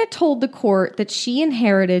 Tina told the court that she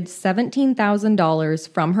inherited $17,000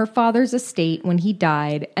 from her father's estate when he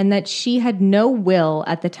died, and that she had no will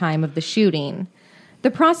at the time of the shooting. The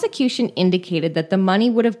prosecution indicated that the money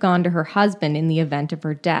would have gone to her husband in the event of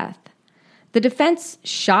her death. The defense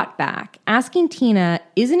shot back, asking Tina,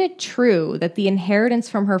 isn't it true that the inheritance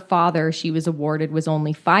from her father she was awarded was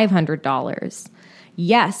only $500?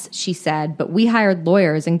 Yes, she said, but we hired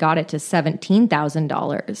lawyers and got it to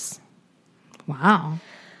 $17,000. Wow.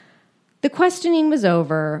 The questioning was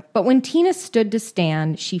over, but when Tina stood to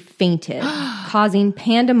stand, she fainted, causing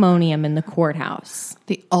pandemonium in the courthouse.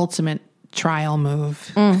 The ultimate trial move.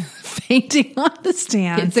 Fainting on the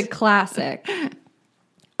stand. It's a classic.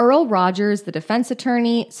 Earl Rogers, the defense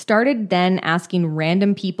attorney, started then asking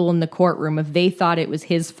random people in the courtroom if they thought it was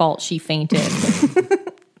his fault she fainted.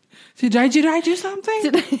 Did I do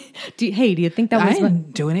something? Do you think that was... I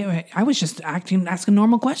didn't do it. I was just asking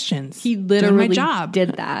normal questions. He literally doing my job.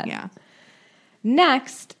 did that. Yeah.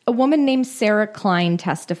 Next, a woman named Sarah Klein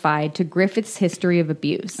testified to Griffith's history of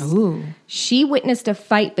abuse. Ooh. She witnessed a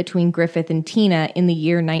fight between Griffith and Tina in the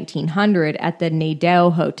year 1900 at the Nadeau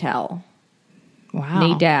Hotel.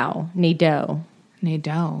 Wow.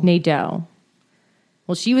 Nadeau.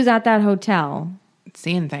 Well, she was at that hotel.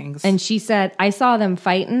 Seeing things. And she said, I saw them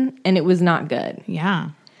fighting, and it was not good.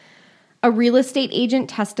 Yeah. A real estate agent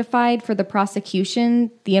testified for the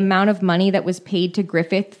prosecution the amount of money that was paid to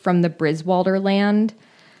Griffith from the Briswalder land.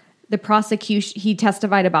 He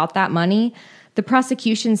testified about that money. The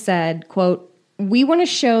prosecution said, quote, we want to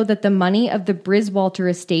show that the money of the Briswalter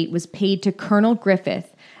estate was paid to Colonel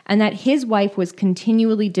Griffith and that his wife was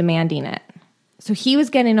continually demanding it. So he was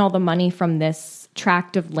getting all the money from this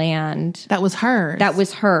tract of land. That was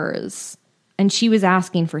hers. And she was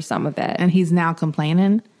asking for some of it. And he's now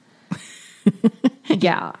complaining?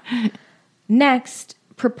 Yeah. Next,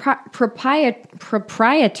 proprietor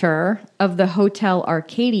of the Hotel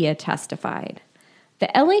Arcadia testified. The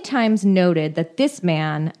LA Times noted that this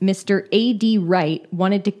man, Mr. A.D. Wright,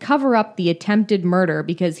 wanted to cover up the attempted murder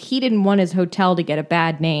because he didn't want his hotel to get a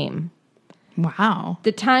bad name. Wow.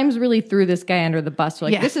 The Times really threw this guy under the bus. They're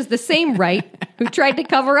like, This is the same Wright who tried to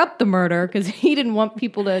cover up the murder because he didn't want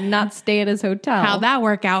people to not stay at his hotel. How'd that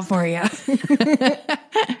work out for you?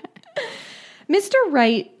 Mr.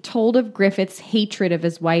 Wright told of Griffith's hatred of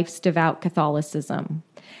his wife's devout Catholicism.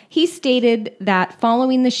 He stated that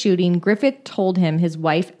following the shooting, Griffith told him his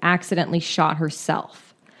wife accidentally shot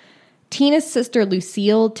herself. Tina's sister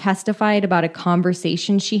Lucille testified about a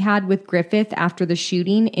conversation she had with Griffith after the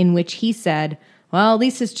shooting in which he said, well, at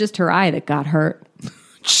least it's just her eye that got hurt.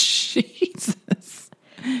 Jesus.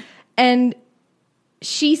 And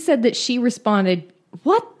she said that she responded,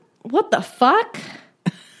 What the fuck?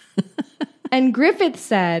 And Griffith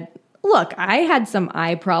said, look, I had some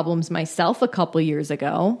eye problems myself a couple years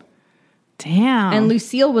ago. Damn. And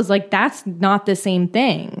Lucille was like, that's not the same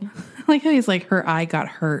thing. Like how he's like, her eye got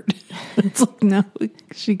hurt. It's like, no,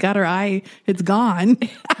 she got her eye. It's gone.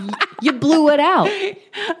 You blew it out.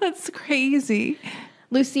 That's crazy.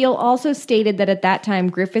 Lucille also stated that at that time,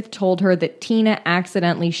 Griffith told her that Tina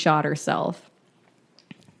accidentally shot herself.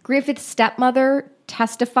 Griffith's stepmother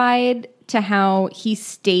testified to how he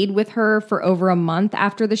stayed with her for over a month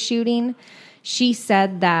after the shooting. She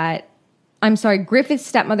said that, Griffith's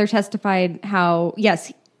stepmother testified how,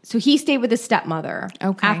 so he stayed with his stepmother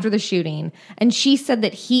after the shooting. And she said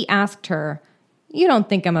that he asked her, you don't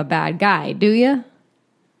think I'm a bad guy, do you?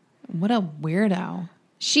 What a weirdo.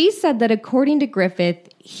 She said that according to Griffith,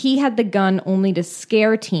 he had the gun only to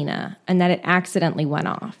scare Tina and that it accidentally went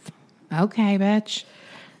off. Okay, bitch.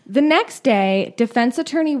 The next day, defense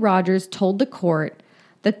attorney Rogers told the court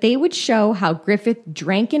that they would show how Griffith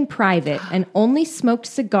drank in private and only smoked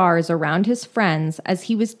cigars around his friends as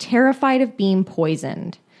he was terrified of being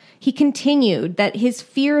poisoned. He continued that his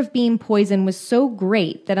fear of being poisoned was so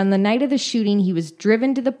great that on the night of the shooting, he was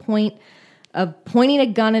driven to the point of pointing a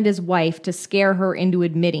gun at his wife to scare her into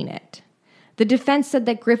admitting it. The defense said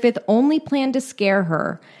that Griffith only planned to scare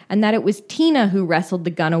her and that it was Tina who wrestled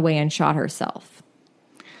the gun away and shot herself.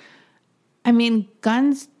 I mean,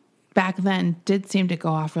 guns back then did seem to go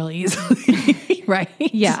off really easily, right?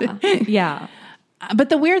 Yeah. But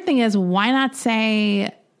the weird thing is, why not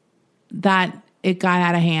say that it got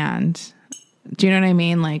out of hand? Do you know what I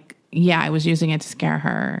mean? Like, yeah, I was using it to scare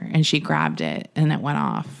her and she grabbed it and it went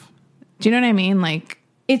off. Do you know what I mean? Like,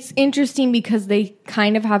 it's interesting because they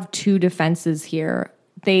kind of have two defenses here.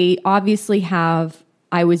 They obviously have,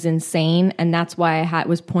 I was insane and that's why I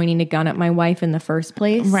was pointing a gun at my wife in the first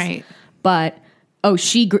place. Right. But,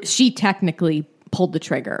 she technically pulled the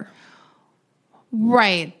trigger.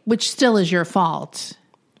 Right. Which still is your fault.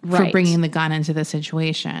 Right. For bringing the gun into the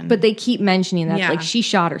situation. But they keep mentioning that, Yeah. like, she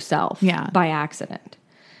shot herself Yeah. by accident.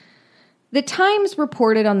 The Times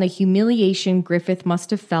reported on the humiliation Griffith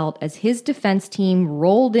must have felt as his defense team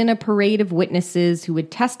rolled in a parade of witnesses who would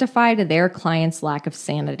testify to their client's lack of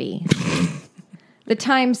sanity. The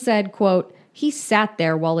Times said, quote, he sat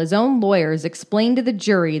there while his own lawyers explained to the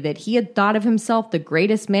jury that he had thought of himself the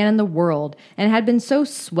greatest man in the world and had been so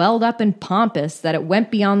swelled up and pompous that it went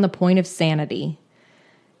beyond the point of sanity.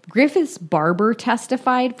 Griffith's barber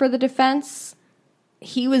testified for the defense.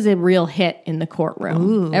 He was a real hit in the courtroom.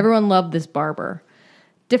 Ooh. Everyone loved this barber.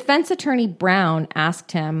 Defense attorney Brown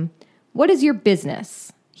asked him, what is your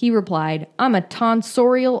business? He replied, I'm a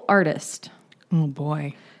tonsorial artist. Oh,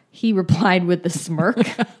 boy. He replied with a smirk.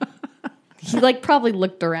 He probably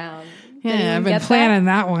looked around. Yeah, I've been planning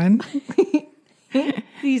that one.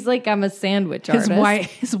 He's like, I'm a sandwich artist.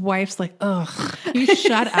 His wife's like, ugh, you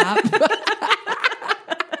shut up.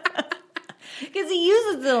 Because he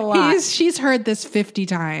uses it a lot. She's heard this 50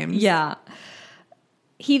 times. Yeah.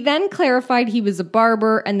 He then clarified he was a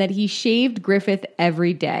barber and that he shaved Griffith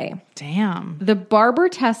every day. Damn. The barber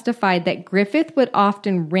testified that Griffith would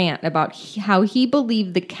often rant about how he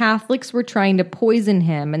believed the Catholics were trying to poison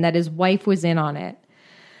him and that his wife was in on it.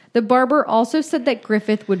 The barber also said that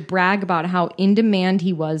Griffith would brag about how in demand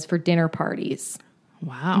he was for dinner parties.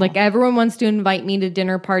 Wow. Like, everyone wants to invite me to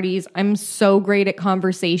dinner parties. I'm so great at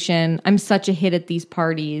conversation. I'm such a hit at these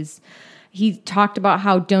parties. He talked about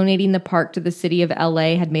how donating the park to the city of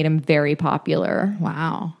LA had made him very popular.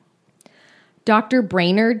 Wow. Dr.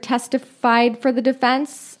 Brainerd testified for the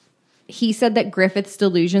defense. He said that Griffith's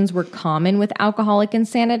delusions were common with alcoholic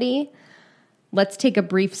insanity. Let's take a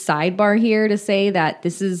brief sidebar here to say that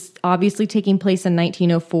this is obviously taking place in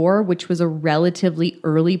 1904, which was a relatively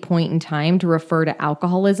early point in time to refer to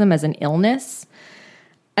alcoholism as an illness.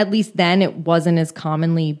 At least then, it wasn't as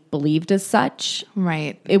commonly believed as such.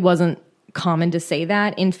 Right. It wasn't common to say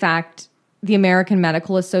that. In fact, the American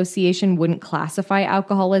Medical Association wouldn't classify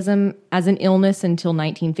alcoholism as an illness until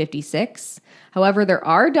 1956. However, there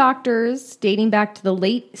are doctors dating back to the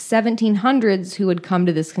late 1700s who would come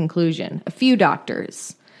to this conclusion. A few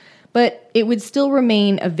doctors. But it would still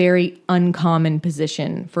remain a very uncommon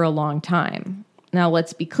position for a long time. Now,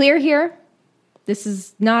 let's be clear here. This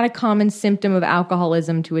is not a common symptom of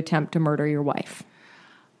alcoholism to attempt to murder your wife.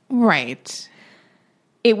 Right.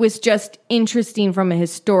 It was just interesting from a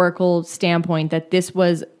historical standpoint that this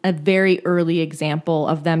was a very early example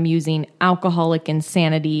of them using alcoholic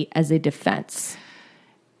insanity as a defense.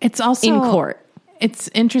 It's also in court. It's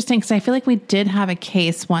interesting because I feel like we did have a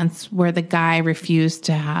case once where the guy refused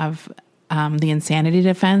to have the insanity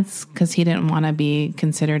defense because he didn't want to be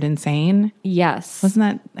considered insane. Yes. Wasn't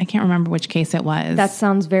that? I can't remember which case it was. That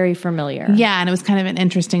sounds very familiar. Yeah, and it was kind of an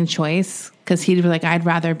interesting choice because he'd be like, I'd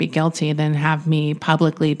rather be guilty than have me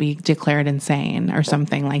publicly be declared insane or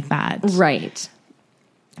something like that. Right.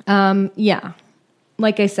 Yeah.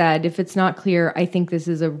 Like I said, if it's not clear, I think this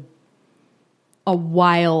is a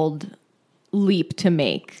wild leap to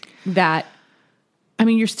make that. I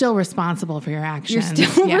mean, you're still responsible for your actions. You're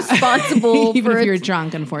still responsible even for if you're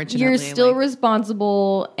drunk, unfortunately. You're still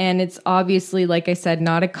responsible, and it's obviously, like I said,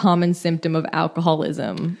 not a common symptom of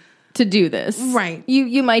alcoholism to do this. Right.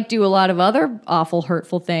 You might do a lot of other awful,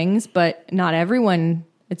 hurtful things, but not everyone.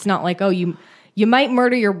 It's not like, oh, you might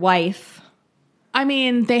murder your wife. I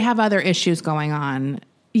mean, they have other issues going on.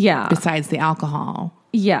 Yeah. Besides the alcohol.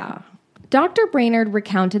 Yeah. Dr. Brainerd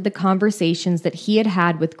recounted the conversations that he had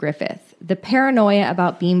had with Griffith, the paranoia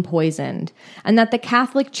about being poisoned, and that the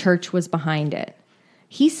Catholic Church was behind it.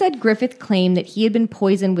 He said Griffith claimed that he had been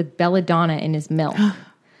poisoned with belladonna in his milk.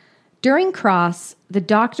 During cross, the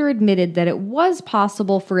doctor admitted that it was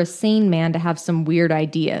possible for a sane man to have some weird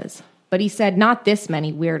ideas, but he said not this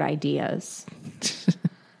many weird ideas.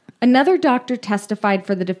 Another doctor testified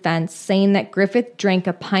for the defense, saying that Griffith drank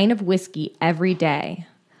a pint of whiskey every day.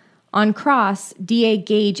 On cross, D.A.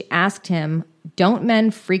 Gage asked him, don't men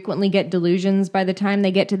frequently get delusions by the time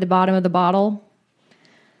they get to the bottom of the bottle?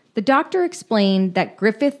 The doctor explained that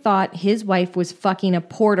Griffith thought his wife was fucking a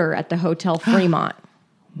porter at the Hotel Fremont.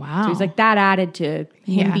 Wow. So he's like, that added to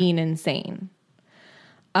him being insane.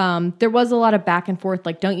 There was a lot of back and forth.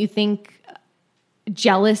 Like, don't you think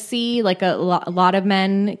jealousy, like a lot of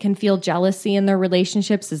men can feel jealousy in their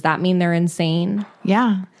relationships. Does that mean they're insane?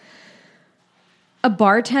 Yeah. A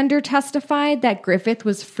bartender testified that Griffith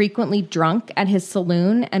was frequently drunk at his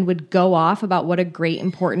saloon and would go off about what a great,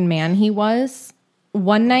 important man he was.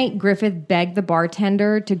 One night, Griffith begged the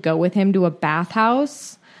bartender to go with him to a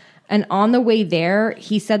bathhouse. And on the way there,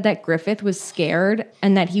 he said that Griffith was scared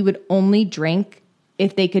and that he would only drink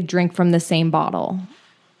if they could drink from the same bottle.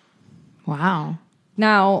 Wow.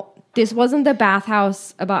 Now, this wasn't the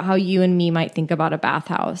bathhouse about how you and me might think about a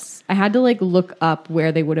bathhouse. I had to look up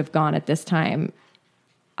where they would have gone at this time.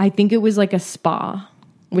 I think it was like a spa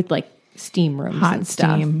with steam rooms Hot and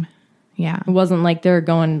stuff. steam. Yeah. It wasn't like they were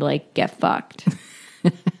going to get fucked.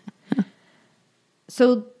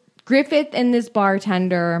 So Griffith and this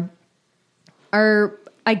bartender are,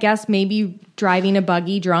 I guess, maybe driving a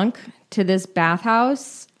buggy drunk to this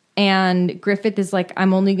bathhouse. And Griffith is like,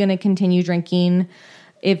 I'm only going to continue drinking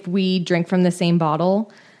if we drink from the same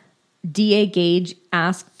bottle. D.A. Gage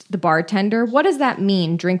asked the bartender, what does that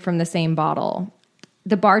mean, drink from the same bottle?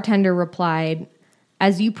 The bartender replied,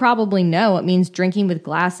 as you probably know, it means drinking with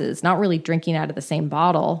glasses, not really drinking out of the same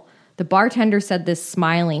bottle. The bartender said this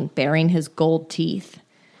smiling, baring his gold teeth.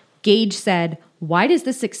 Gage said, why does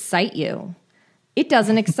this excite you? It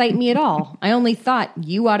doesn't excite me at all. I only thought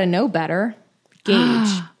you ought to know better. Gage,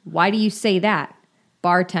 why do you say that?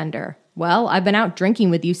 Bartender, well, I've been out drinking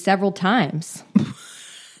with you several times.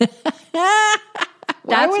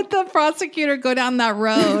 Why would the prosecutor go down that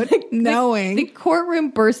road knowing? The courtroom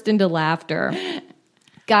burst into laughter.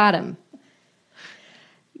 Got him.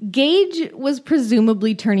 Gage was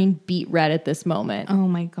presumably turning beet red at this moment. Oh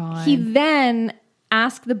my God. He then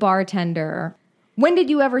asked the bartender, when did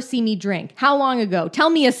you ever see me drink? How long ago? Tell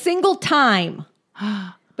me a single time.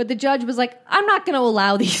 But the judge was like, I'm not going to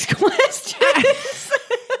allow these questions.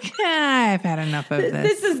 I've had enough of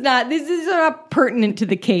this. This is not pertinent to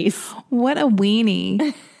the case. What a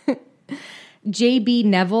weenie. J.B.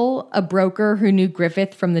 Neville, a broker who knew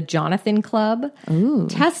Griffith from the Jonathan Club,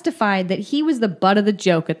 testified that he was the butt of the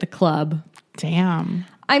joke at the club. Damn.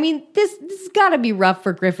 I mean, this has got to be rough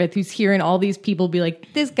for Griffith, who's hearing all these people be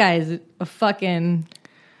like, this guy's a fucking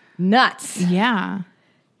nuts. Yeah.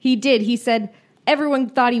 He did. He said everyone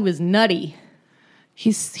thought he was nutty.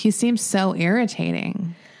 He seems so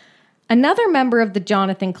irritating. Another member of the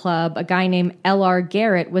Jonathan Club, a guy named L.R.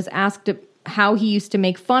 Garrett, was asked how he used to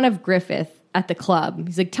make fun of Griffith at the club.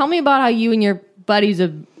 He's like, tell me about how you and your buddies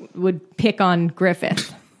would pick on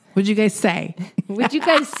Griffith. What'd you guys say? What'd you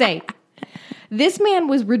guys say? This man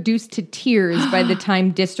was reduced to tears by the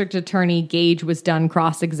time District Attorney Gage was done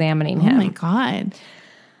cross-examining him. Oh my God.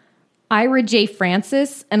 Ira J.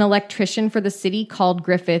 Francis, an electrician for the city, called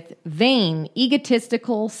Griffith vain,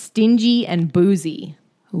 egotistical, stingy, and boozy.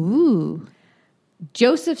 Ooh.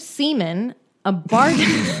 Joseph Seaman, a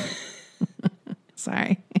bartender...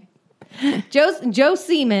 Sorry. Joe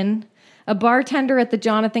Seaman, a bartender at the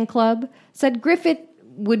Jonathan Club, said Griffith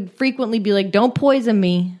would frequently be like, don't poison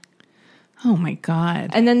me. Oh my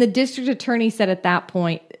God. And then the district attorney said at that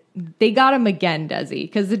point, they got him again, Desi,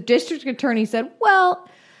 because the district attorney said, well,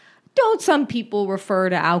 don't some people refer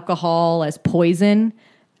to alcohol as poison?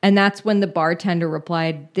 And that's when the bartender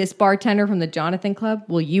replied, this bartender from the Jonathan Club?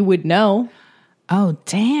 Well, you would know. Oh,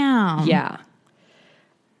 damn. Yeah.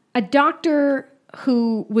 A doctor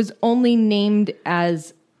who was only named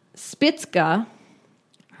as Spitzka.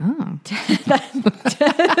 Oh.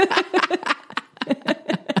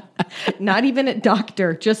 Not even a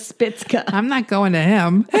doctor, just Spitzka. I'm not going to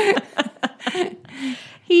him.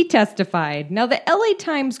 He testified. Now, the LA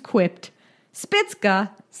Times quipped, Spitzka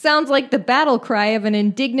sounds like the battle cry of an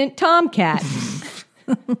indignant tomcat.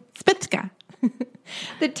 Spitzka.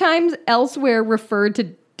 The Times elsewhere referred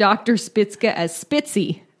to Dr. Spitzka as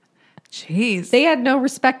Spitzy. Jeez. They had no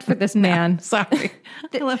respect for this man. Sorry.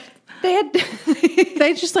 They had...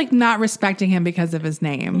 They just not respecting him because of his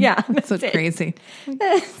name. Yeah. That's so crazy.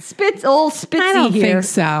 Old Spitzy I don't here. think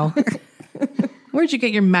so. Where'd you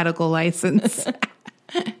get your medical license?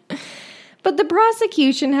 But the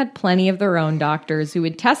prosecution had plenty of their own doctors who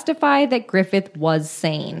would testify that Griffith was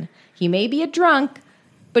sane. He may be a drunk,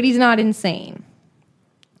 but he's not insane.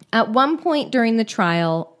 At one point during the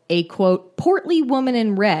trial, a, quote, portly woman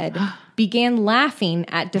in red began laughing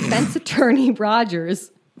at defense attorney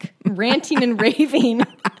Rogers, ranting and raving. Can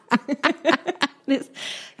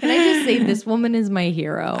I just say, this woman is my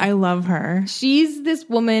hero. I love her. She's this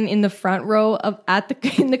woman in the front row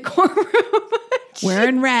in the courtroom.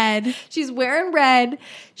 Wearing red. She's wearing red.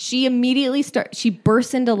 She immediately she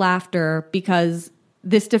bursts into laughter because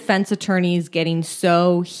this defense attorney is getting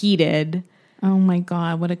so heated Oh my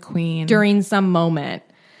God, what a queen. During some moment.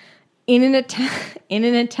 In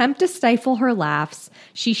an attempt to stifle her laughs,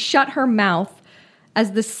 she shut her mouth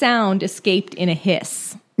as the sound escaped in a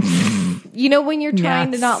hiss. You know when you're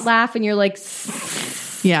trying to not laugh and you're like...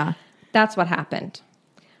 Yeah. That's what happened.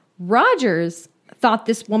 Rogers thought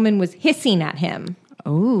this woman was hissing at him.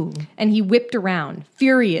 Oh. And he whipped around,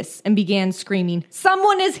 furious, and began screaming,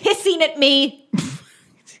 "Someone is hissing at me!"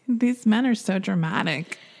 These men are so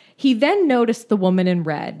dramatic. He then noticed the woman in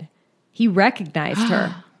red. He recognized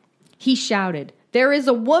her. He shouted, "There is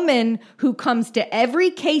a woman who comes to every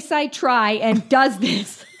case I try and does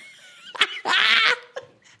this."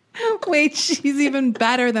 Wait, she's even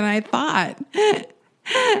better than I thought.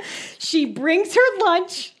 She brings her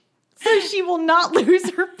lunch so she will not lose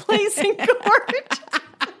her place in court.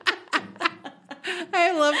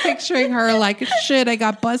 I love picturing her like, shit, I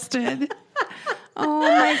got busted. Oh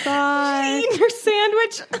my God. She's eating her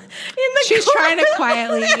sandwich in the She's court. trying to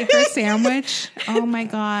quietly eat her sandwich. Oh my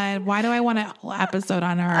God. Why do I want an episode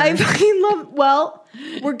on her? I fucking love, well,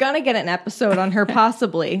 we're going to get an episode on her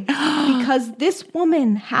possibly because this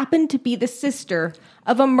woman happened to be the sister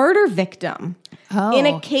of a murder victim in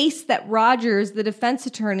a case that Rogers, the defense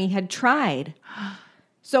attorney, had tried.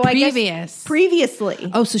 So I guess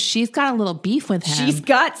previously. Oh, so she's got a little beef with him. She's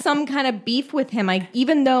got some kind of beef with him.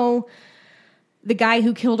 Even though the guy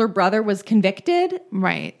who killed her brother was convicted.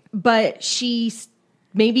 Right. But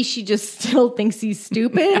maybe she just still thinks he's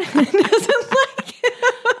stupid and doesn't like him.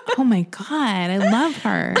 Oh my God, I love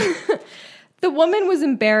her. The woman was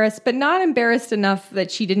embarrassed, but not embarrassed enough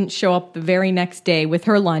that she didn't show up the very next day with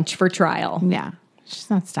her lunch for trial. Yeah. She's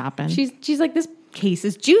not stopping. She's like, this case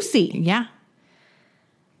is juicy. Yeah.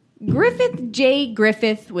 Griffith J.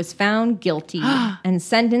 Griffith was found guilty and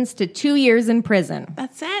sentenced to 2 years in prison.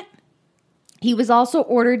 That's it? He was also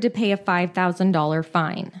ordered to pay a $5,000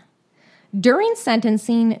 fine. During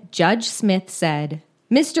sentencing, Judge Smith said,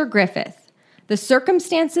 "Mr. Griffith, the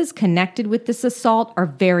circumstances connected with this assault are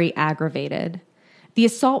very aggravated. The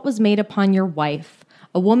assault was made upon your wife,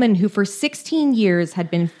 a woman who for 16 years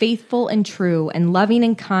had been faithful and true and loving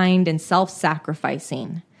and kind and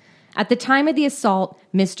self-sacrificing. At the time of the assault,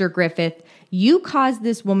 Mr. Griffith, you caused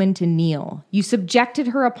this woman to kneel. You subjected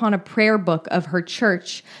her upon a prayer book of her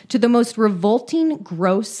church to the most revolting,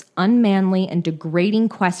 gross, unmanly, and degrading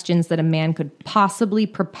questions that a man could possibly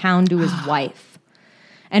propound to his wife.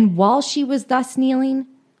 And while she was thus kneeling,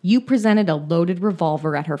 you presented a loaded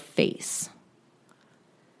revolver at her face."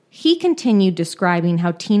 He continued describing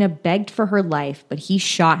how Tina begged for her life, but he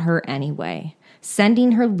shot her anyway,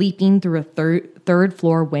 sending her leaping through a third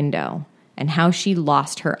floor window, and how she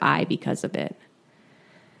lost her eye because of it.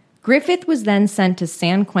 Griffith was then sent to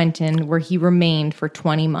San Quentin, where he remained for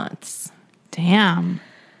 20 months. Damn.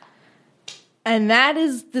 And that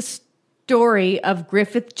is the story of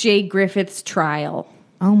Griffith J. Griffith's trial.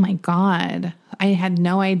 Oh my God. I had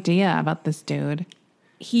no idea about this dude.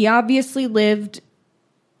 He obviously lived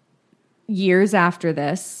years after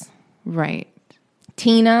this. Right.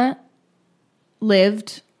 Tina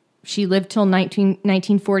lived. She lived till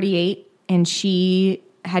 1948, and she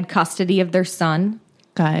had custody of their son.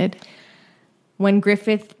 Good. When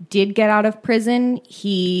Griffith did get out of prison,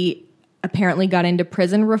 he apparently got into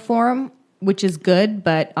prison reform, which is good,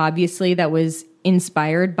 but obviously that was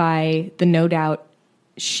inspired by the no doubt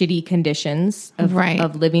shitty conditions of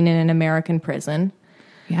living in an American prison.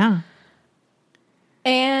 Yeah.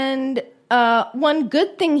 And one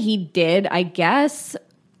good thing he did, I guess,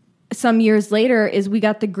 some years later, is we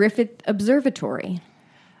got the Griffith Observatory.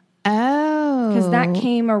 Oh. Because that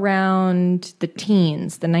came around the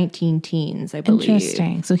 19-teens, I believe.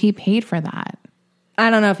 Interesting. So he paid for that. I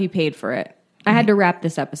don't know if he paid for it. I had to wrap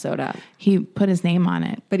this episode up. He put his name on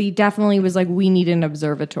it. But he definitely was like, we need an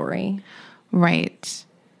observatory. Right.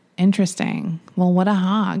 Interesting. Well, what a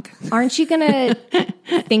hog. Aren't you going to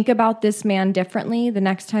think about this man differently the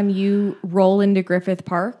next time you roll into Griffith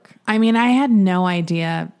Park? I mean, I had no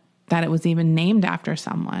idea that it was even named after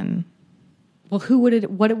someone. Well,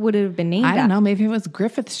 what would it have been named after? I don't know. Maybe it was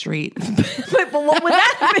Griffith Street. But what would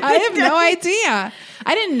that be? I have no idea.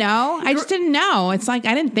 I didn't know. I just didn't know. It's like,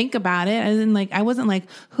 I didn't think about it. I wasn't like,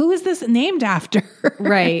 who is this named after?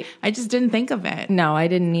 Right. I just didn't think of it. No, I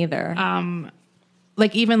didn't either.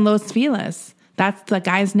 Like even Los Feliz, that's the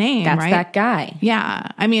guy's name, that's right? That guy. Yeah.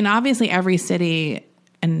 I mean, obviously every city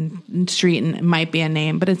and street might be a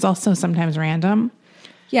name, but it's also sometimes random.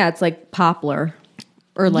 Yeah, it's like Poplar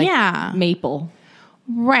or like Maple.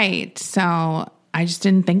 Right. So I just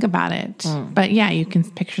didn't think about it. But yeah, you can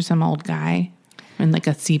picture some old guy in like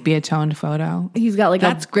a sepia toned photo. He's got like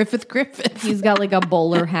That's Griffith. He's got like a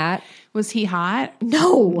bowler hat. Was he hot?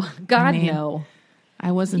 No, God, no.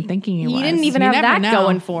 I wasn't thinking he was. He didn't even have that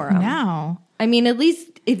going for him. No. I mean, at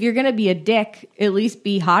least if you're going to be a dick, at least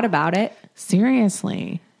be hot about it.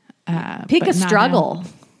 Seriously. Pick a struggle.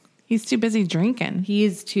 He's too busy drinking. He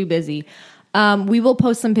is too busy. We will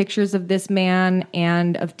post some pictures of this man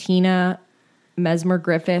and of Tina Mesmer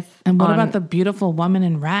Griffith. And what about the beautiful woman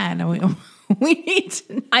in red? We need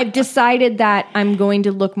to. I've decided that I'm going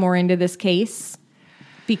to look more into this case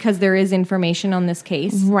because there is information on this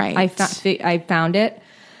case. Right. I found it.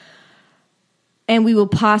 And we will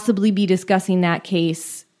possibly be discussing that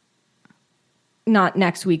case not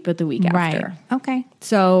next week, but the week after. Right. Okay.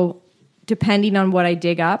 So depending on what I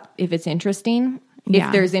dig up, if it's interesting,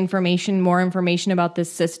 if there's more information about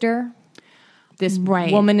this sister, this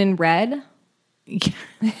woman in red,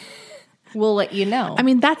 we'll let you know. I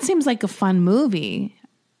mean, that seems like a fun movie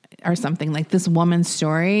or something, like this woman's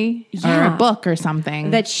story or a book or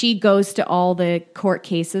something. That she goes to all the court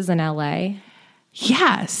cases in LA.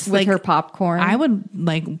 Yes. With her popcorn. I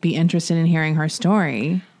would be interested in hearing her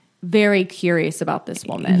story. Very curious about this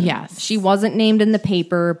woman. Yes. She wasn't named in the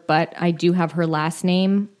paper, but I do have her last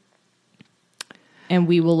name. And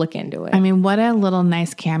we will look into it. I mean, what a little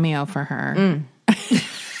nice cameo for her.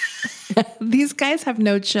 These guys have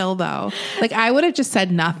no chill, though. Like, I would have just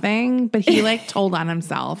said nothing, but he, told on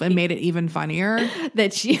himself and made it even funnier.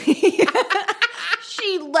 That she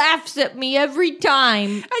laughs at me every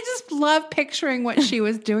time. I just love picturing what she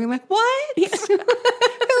was doing. Like, what?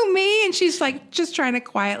 Who, me? And she's, just trying to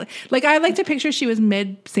quietly. I like to picture she was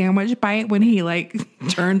mid-sandwich bite when he,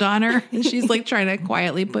 turned on her. And she's, trying to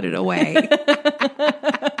quietly put it away.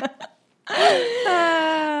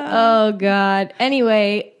 Oh, God.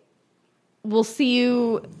 Anyway, we'll see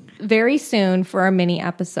you very soon for our mini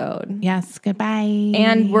episode. Yes, goodbye.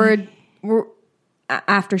 And we're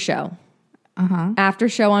after show. After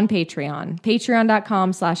show on Patreon.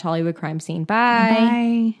 Patreon.com/Hollywood Crime Scene.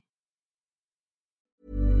 Bye.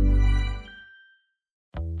 Bye.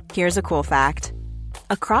 Here's a cool fact.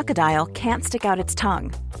 A crocodile can't stick out its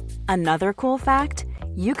tongue. Another cool fact,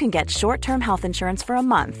 you can get short-term health insurance for a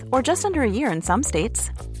month or just under a year in some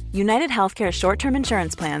states. United Healthcare short-term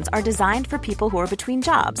insurance plans are designed for people who are between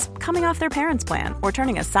jobs, coming off their parents' plan, or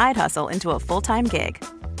turning a side hustle into a full-time gig.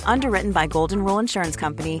 Underwritten by Golden Rule Insurance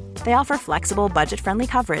Company, they offer flexible, budget-friendly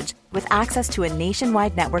coverage with access to a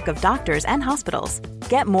nationwide network of doctors and hospitals.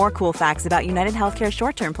 Get more cool facts about United Healthcare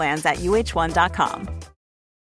short-term plans at uh1.com.